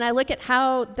 And I look at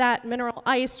how that mineral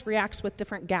ice reacts with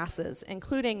different gases,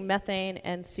 including methane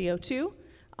and CO2,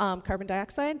 carbon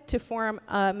dioxide, to form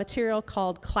a material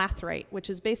called clathrate, which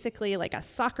is basically like a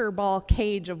soccer ball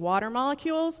cage of water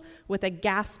molecules with a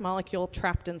gas molecule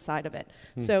trapped inside of it.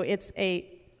 So it's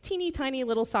a teeny tiny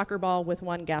little soccer ball with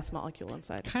one gas molecule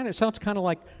inside. Sounds kind of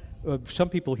like some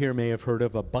people here may have heard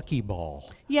of a buckyball.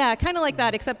 Yeah, kind of like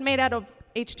that, except made out of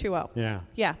H2O. Yeah.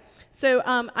 Yeah. So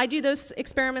I do those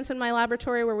experiments in my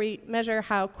laboratory where we measure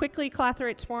how quickly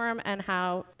clathrates form and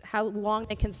how long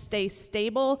they can stay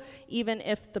stable, even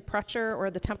if the pressure or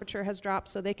the temperature has dropped.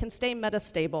 So they can stay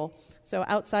metastable. So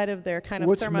outside of their kind of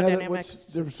thermodynamic what's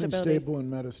the difference between stability. stable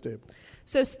and metastable?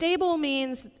 So stable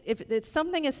means if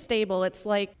something is stable, it's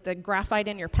like the graphite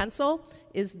in your pencil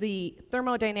is the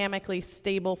thermodynamically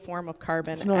stable form of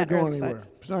carbon. It's not at going Earth's anywhere. side.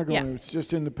 It's not going Yeah. anywhere. It's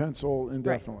just in the pencil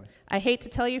indefinitely. Right. I hate to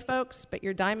tell you folks, but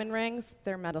your diamond rings,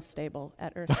 they're metastable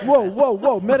at Earth's surface.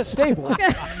 Whoa, metastable.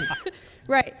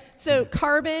 Right. So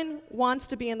carbon wants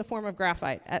to be in the form of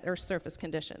graphite at Earth's surface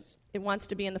conditions. It wants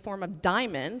to be in the form of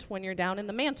diamond when you're down in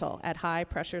the mantle at high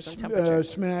pressures and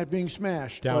temperatures. Being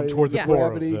smashed. Down by toward the Yeah. core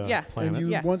gravity, of the Yeah. planet. and you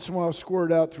Yeah. once in a while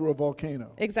squirt out through a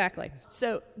volcano. Exactly.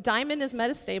 So diamond is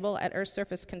metastable at Earth's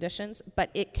surface conditions, but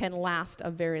it can last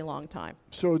a very long time.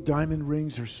 So diamond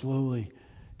rings are slowly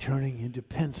turning into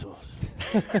pencils.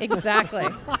 Exactly.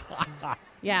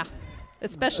 Yeah.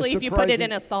 Especially if you put it surprising-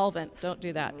 in a solvent. Don't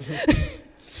do that.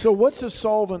 So what's a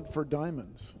solvent for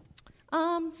diamonds?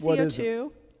 What is it?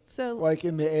 CO2. So Like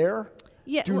in the air?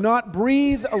 yeah. Do well, not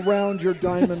breathe around your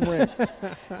diamond ring.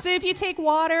 So if you take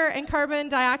water and carbon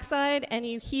dioxide and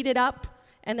you heat it up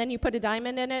and then you put a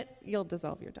diamond in it, you'll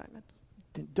dissolve your diamond.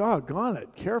 Doggone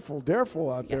it. Careful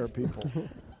out there, people.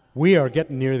 We are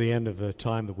getting near the end of the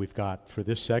time that we've got for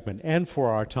this segment and for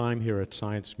our time here at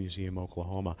Science Museum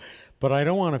Oklahoma. But I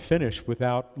don't want to finish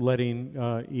without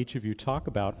letting each of you talk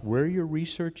about where your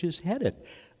research is headed.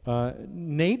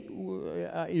 Nate,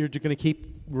 you're going to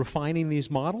keep refining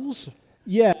these models?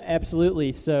 Yeah,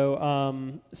 absolutely.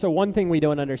 So, so one thing we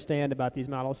don't understand about these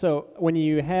models, so when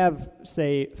you have,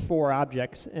 say, 4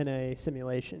 objects in a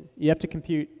simulation, you have to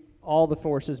compute all the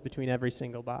forces between every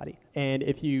single body. And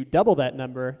if you double that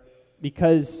number,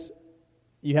 because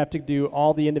you have to do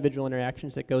all the individual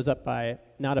interactions, it goes up by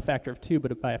not a factor of 2,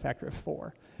 but by a factor of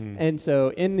 4. And so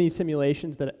in these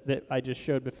simulations that I just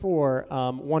showed before,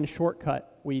 one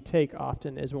shortcut we take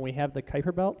often is when we have the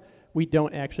Kuiper Belt, we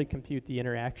don't actually compute the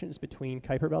interactions between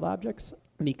Kuiper Belt objects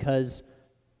because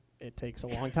it takes a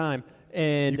long time.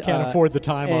 And You can't afford the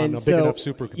time on a big enough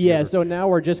supercomputer. Yeah, so now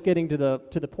we're just getting to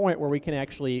the point where we can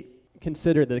actually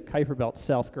consider the Kuiper Belt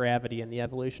self-gravity and the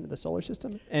evolution of the solar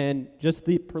system. And just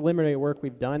the preliminary work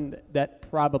we've done, that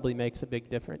probably makes a big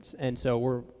difference. And so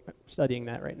we're studying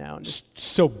that right now. And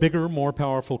So bigger, more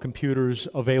powerful computers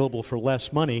available for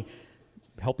less money,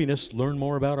 helping us learn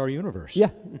more about our universe.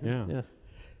 yeah. Yeah.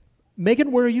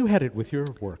 Megan, where are you headed with your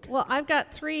work? Well, I've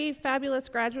got 3 fabulous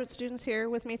graduate students here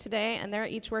with me today, and they're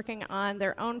each working on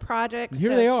their own projects. Here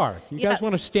So- they are. You Yeah. guys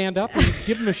want to stand up and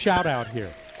give them a shout out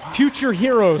here? Future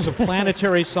heroes of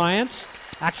planetary science,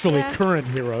 actually Yeah. current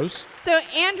heroes. So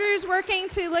Andrew's working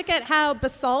to look at how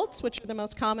basalts, which are the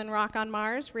most common rock on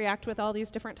Mars, react with all these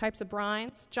different types of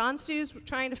brines. John Sue's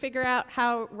trying to figure out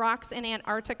how rocks in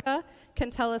Antarctica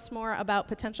can tell us more about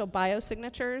potential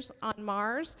biosignatures on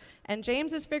Mars. And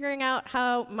James is figuring out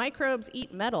how microbes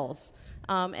eat metals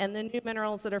and the new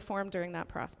minerals that are formed during that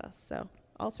process. So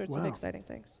all sorts of exciting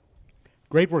things.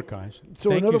 Great work, guys. So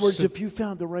Thank in other you words, if you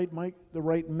found the right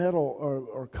metal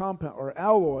or compound or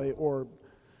alloy or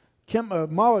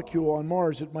molecule on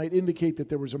Mars, it might indicate that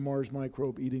there was a Mars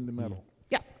microbe eating the metal.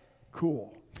 Yeah.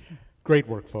 Cool. Great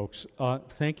work, folks.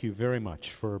 Thank you very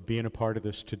much for being a part of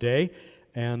this today.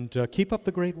 And keep up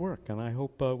the great work. And I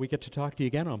hope we get to talk to you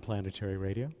again on Planetary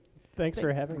Radio. Thanks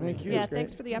for having me. Thank you. Yeah,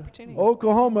 thanks for the opportunity.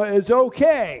 Oklahoma is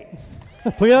okay.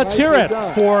 Please let's hear it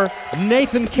done. for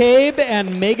Nathan Cabe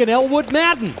and Megan Elwood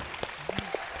Madden.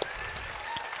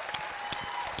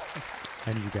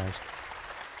 And you guys.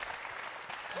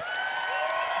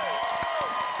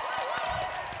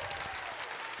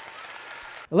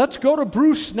 Let's go to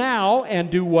Bruce now and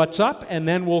do What's Up, and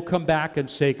then we'll come back and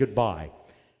say goodbye.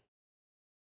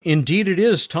 Indeed, it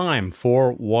is time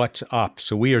for What's Up.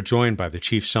 So we are joined by the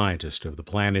chief scientist of the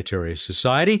Planetary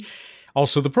Society,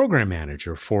 also the program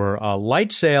manager for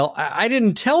LightSail. I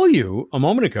didn't tell you a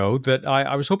moment ago that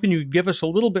I was hoping you'd give us a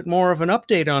little bit more of an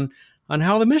update on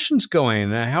how the mission's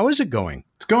going. How is it going?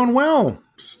 It's going well.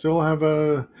 Still have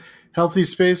a healthy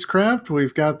spacecraft.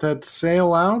 We've got that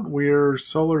sail out. We're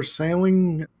solar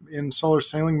sailing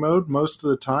mode most of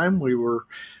the time. We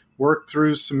worked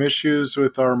through some issues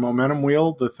with our momentum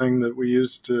wheel, the thing that we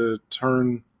use to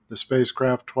turn the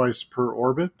spacecraft twice per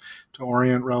orbit to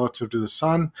orient relative to the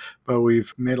sun. But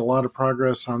we've made a lot of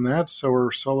progress on that, so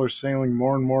we're solar sailing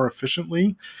more and more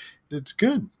efficiently. It's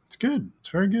good. It's good. It's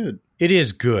very good. It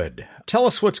is good. Tell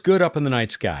us what's good up in the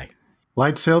night sky.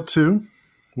 LightSail 2,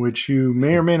 which you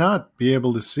may or may not be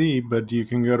able to see, but you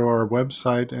can go to our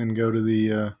website and go to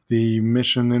the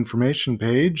mission information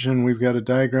page, and we've got a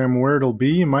diagram where it'll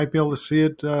be. You might be able to see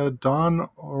it dawn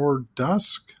or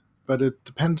dusk, but it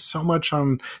depends so much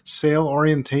on sail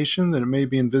orientation that it may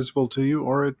be invisible to you,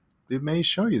 or it may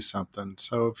show you something.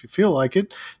 So if you feel like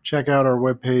it, check out our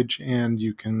webpage, and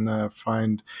you can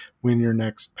find when your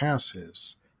next pass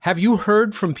is. Have you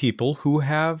heard from people who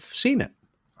have seen it?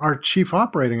 Our chief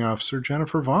operating officer,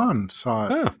 Jennifer Vaughn, saw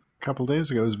it a couple days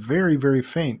ago. It was very, very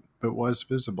faint, but was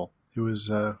visible. It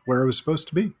was where it was supposed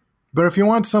to be. But if you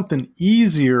want something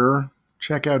easier,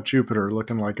 check out Jupiter,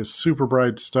 looking like a super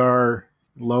bright star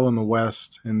low in the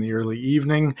west in the early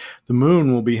evening. The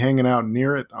moon will be hanging out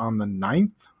near it on the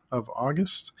 9th of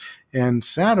August. And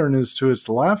Saturn is to its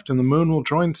left, and the moon will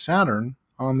join Saturn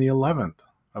on the 11th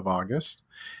of August.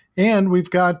 And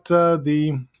we've got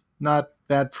the not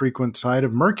that frequent side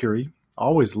of Mercury,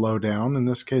 always low down, in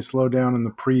this case low down in the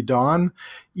pre-dawn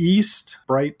east,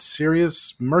 bright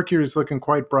Sirius. Mercury's looking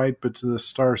quite bright, but the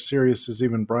star Sirius is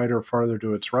even brighter farther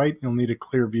to its right. You'll need a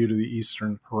clear view to the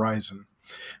eastern horizon.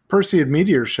 Perseid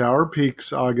meteor shower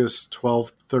peaks August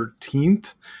 12th,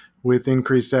 13th, with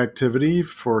increased activity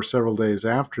for several days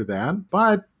after that,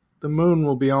 but the moon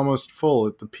will be almost full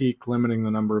at the peak, limiting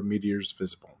the number of meteors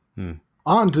visible.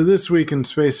 On to this week in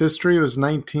space history. It was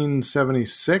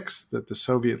 1976 that the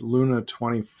Soviet Luna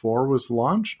 24 was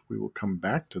launched. We will come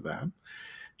back to that.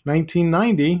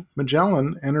 1990,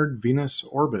 Magellan entered Venus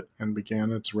orbit and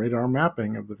began its radar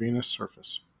mapping of the Venus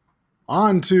surface.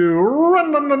 On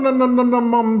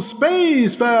to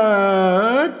Space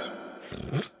Fact!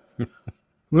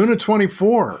 Luna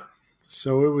 24.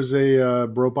 So it was a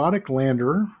robotic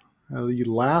lander, the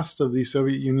last of the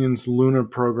Soviet Union's Luna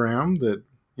program that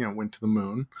went to the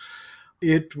moon.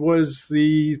 It was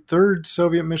the third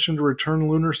Soviet mission to return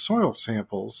lunar soil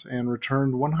samples and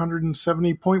returned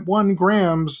 170.1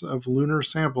 grams of lunar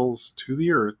samples to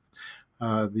the Earth,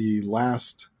 the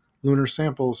last lunar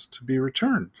samples to be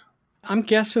returned. I'm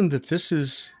guessing that this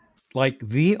is like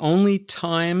the only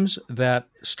times that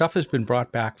stuff has been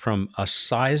brought back from a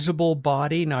sizable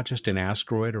body, not just an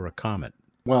asteroid or a comet.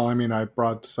 Well, I mean, I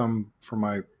brought some from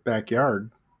my backyard,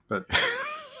 but...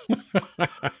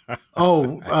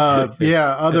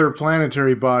 other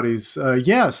planetary bodies.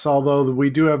 Yes, although we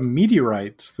do have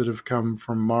meteorites that have come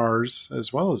from Mars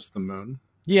as well as the moon.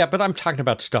 Yeah, but I'm talking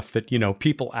about stuff that,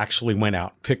 people actually went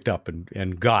out, picked up,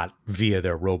 and got via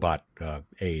their robot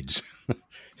aids.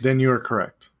 Then you are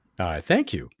correct. All right,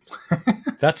 thank you.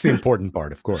 That's the important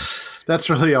part, of course. That's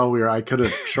really all I could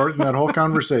have shortened that whole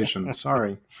conversation.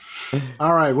 Sorry.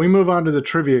 All right, we move on to the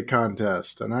trivia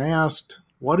contest. And I asked,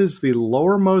 what is the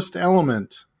lowermost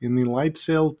element in the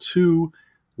LightSail 2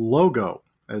 logo,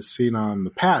 as seen on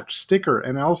the patch, sticker,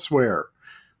 and elsewhere?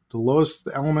 the lowest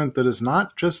element that is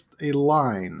not just a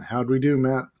line. How'd we do,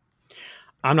 Matt?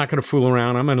 I'm not going to fool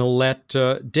around. I'm going to let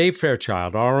Dave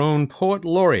Fairchild, our own poet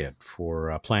laureate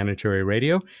for Planetary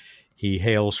Radio. He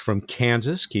hails from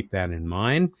Kansas. Keep that in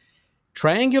mind.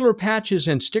 Triangular patches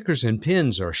and stickers and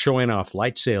pins are showing off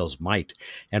LightSail's might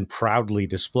and proudly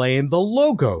displaying the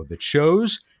logo that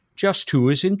shows just who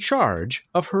is in charge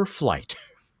of her flight.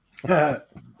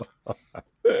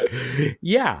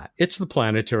 Yeah, it's the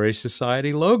Planetary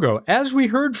Society logo. As we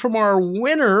heard from our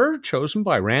winner, chosen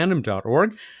by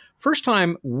random.org,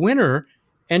 first-time winner,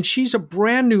 and she's a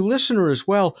brand new listener as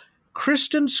well,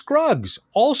 Kristen Scruggs,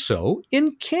 also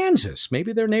in Kansas.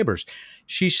 Maybe they're neighbors.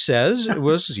 She says it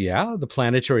was, the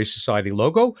Planetary Society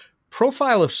logo,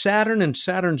 profile of Saturn and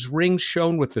Saturn's rings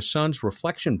shown with the sun's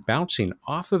reflection bouncing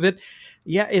off of it.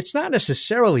 Yeah, it's not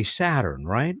necessarily Saturn,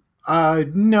 right?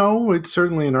 No, it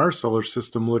certainly in our solar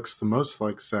system looks the most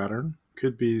like Saturn.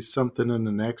 Could be something in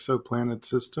an exoplanet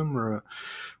system or a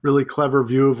really clever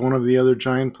view of one of the other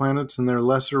giant planets in their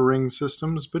lesser ring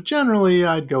systems, but generally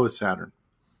I'd go with Saturn.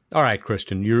 All right,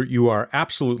 Kristen, you are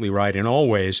absolutely right in all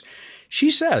ways.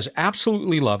 She says,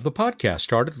 absolutely love the podcast.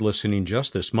 Started listening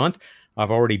just this month.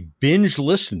 I've already binge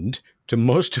listened to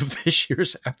most of this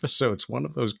year's episodes. One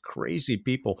of those crazy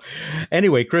people.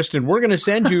 Anyway, Kristen, we're going to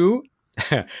send you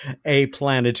a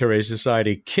Planetary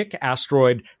Society Kick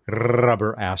Asteroid,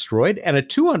 Rubber Asteroid, and a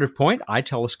 200-point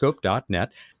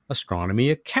itelescope.net astronomy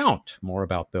account. More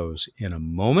about those in a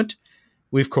moment.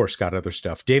 We've, of course, got other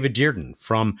stuff. David Dearden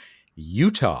from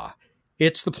Utah.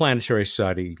 It's the Planetary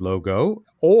Society logo,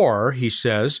 or, he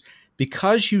says,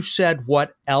 because you said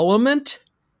what element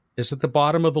is at the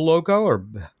bottom of the logo, or,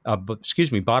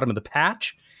 bottom of the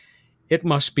patch, it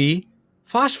must be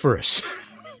phosphorus.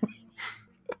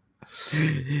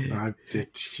 You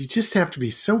just have to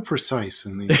be so precise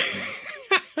in these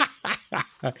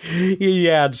things. He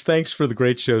adds, thanks for the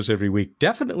great shows every week.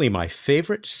 Definitely my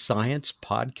favorite science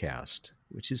podcast,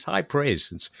 which is high praise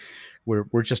since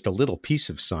we're just a little piece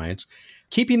of science.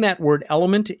 Keeping that word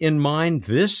element in mind,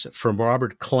 this from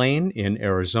Robert Klein in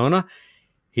Arizona.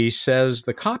 He says,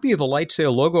 the copy of the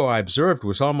LightSail logo I observed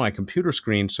was on my computer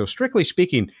screen, so strictly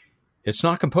speaking, it's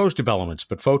not composed of elements,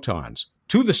 but photons.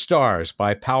 To the stars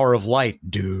by power of light,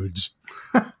 dudes.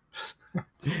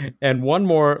 And one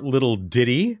more little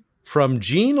ditty from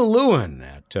Gene Lewin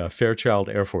at Fairchild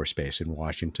Air Force Base in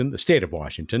Washington, the state of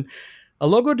Washington. A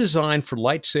logo designed for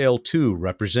LightSail 2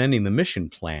 representing the mission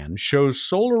plan shows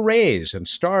solar rays and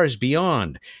stars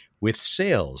beyond with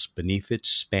sails beneath its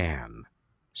span.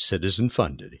 Citizen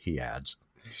funded, he adds.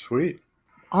 Sweet.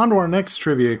 On to our next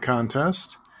trivia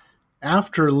contest.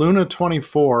 After Luna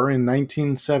 24 in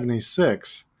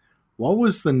 1976, what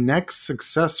was the next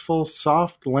successful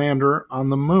soft lander on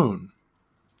the moon?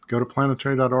 Go to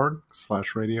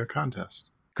planetary.org/radio contest.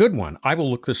 Good one. I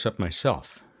will look this up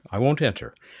myself. I won't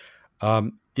enter.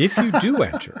 If you do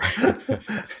enter.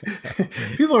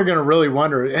 People are going to really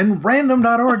wonder, and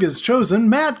random.org has chosen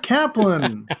Matt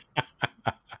Kaplan.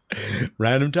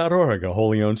 Random.org, a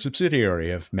wholly owned subsidiary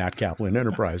of Matt Kaplan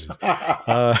Enterprises.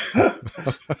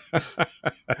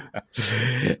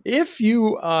 If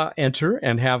you enter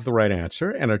and have the right answer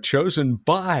and are chosen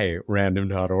by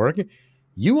Random.org,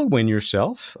 you will win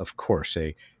yourself, of course,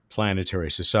 a Planetary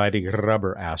Society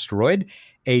Rubber Asteroid,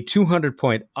 a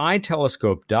 200-point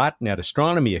itelescope.net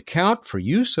astronomy account for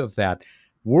use of that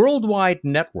worldwide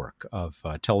network of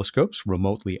telescopes,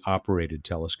 remotely operated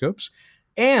telescopes,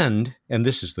 and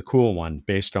this is the cool one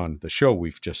based on the show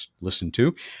we've just listened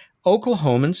to,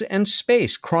 Oklahomans and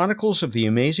Space, Chronicles of the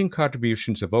Amazing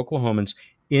Contributions of Oklahomans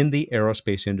in the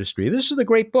Aerospace Industry. This is the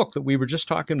great book that we were just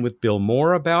talking with Bill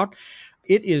Moore about.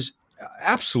 It is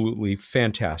absolutely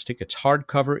fantastic. It's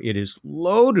hardcover. It is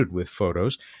loaded with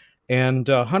photos and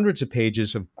hundreds of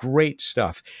pages of great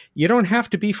stuff. You don't have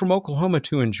to be from Oklahoma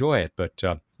to enjoy it, but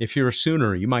if you're a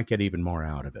Sooner, you might get even more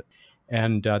out of it.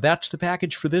 And that's the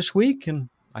package for this week, and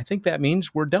I think that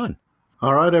means we're done.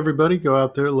 All right, everybody, go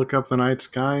out there, look up the night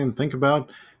sky, and think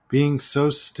about being so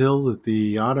still that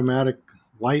the automatic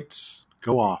lights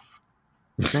go off.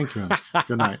 Thank you.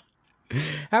 Good night.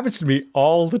 Happens to me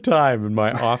all the time in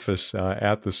my office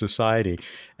at the Society.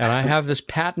 And I have this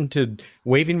patented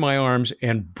waving my arms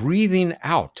and breathing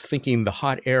out, thinking the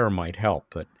hot air might help.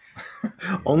 But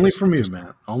only from you,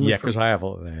 Matt. Yeah, because I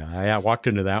walked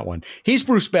into that one. He's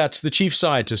Bruce Betts, the chief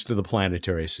scientist of the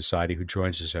Planetary Society, who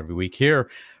joins us every week here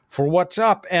for What's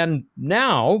Up. And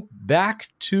now back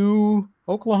to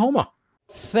Oklahoma.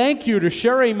 Thank you to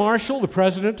Sherry Marshall, the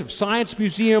president of Science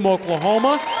Museum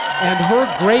Oklahoma, and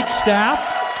her great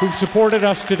staff who supported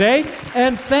us today.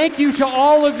 And thank you to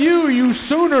all of you, you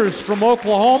Sooners from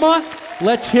Oklahoma.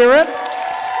 Let's hear it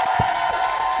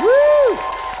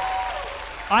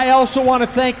I also want to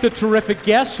thank the terrific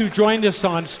guests who joined us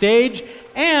on stage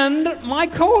and my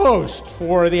co-host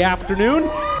for the afternoon,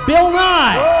 Bill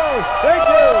Nye. Oh, thank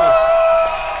you.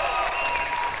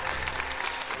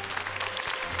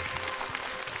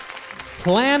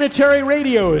 Planetary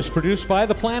Radio is produced by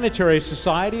the Planetary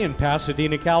Society in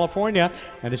Pasadena, California,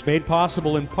 and is made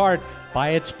possible in part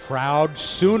by its proud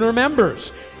Sooner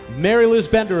members. Mary Liz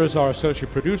Bender is our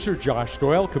associate producer. Josh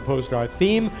Doyle composed our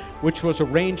theme, which was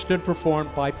arranged and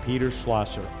performed by Peter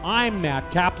Schlosser. I'm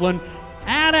Matt Kaplan,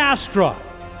 Ad Astra.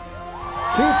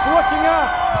 Keep looking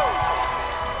up.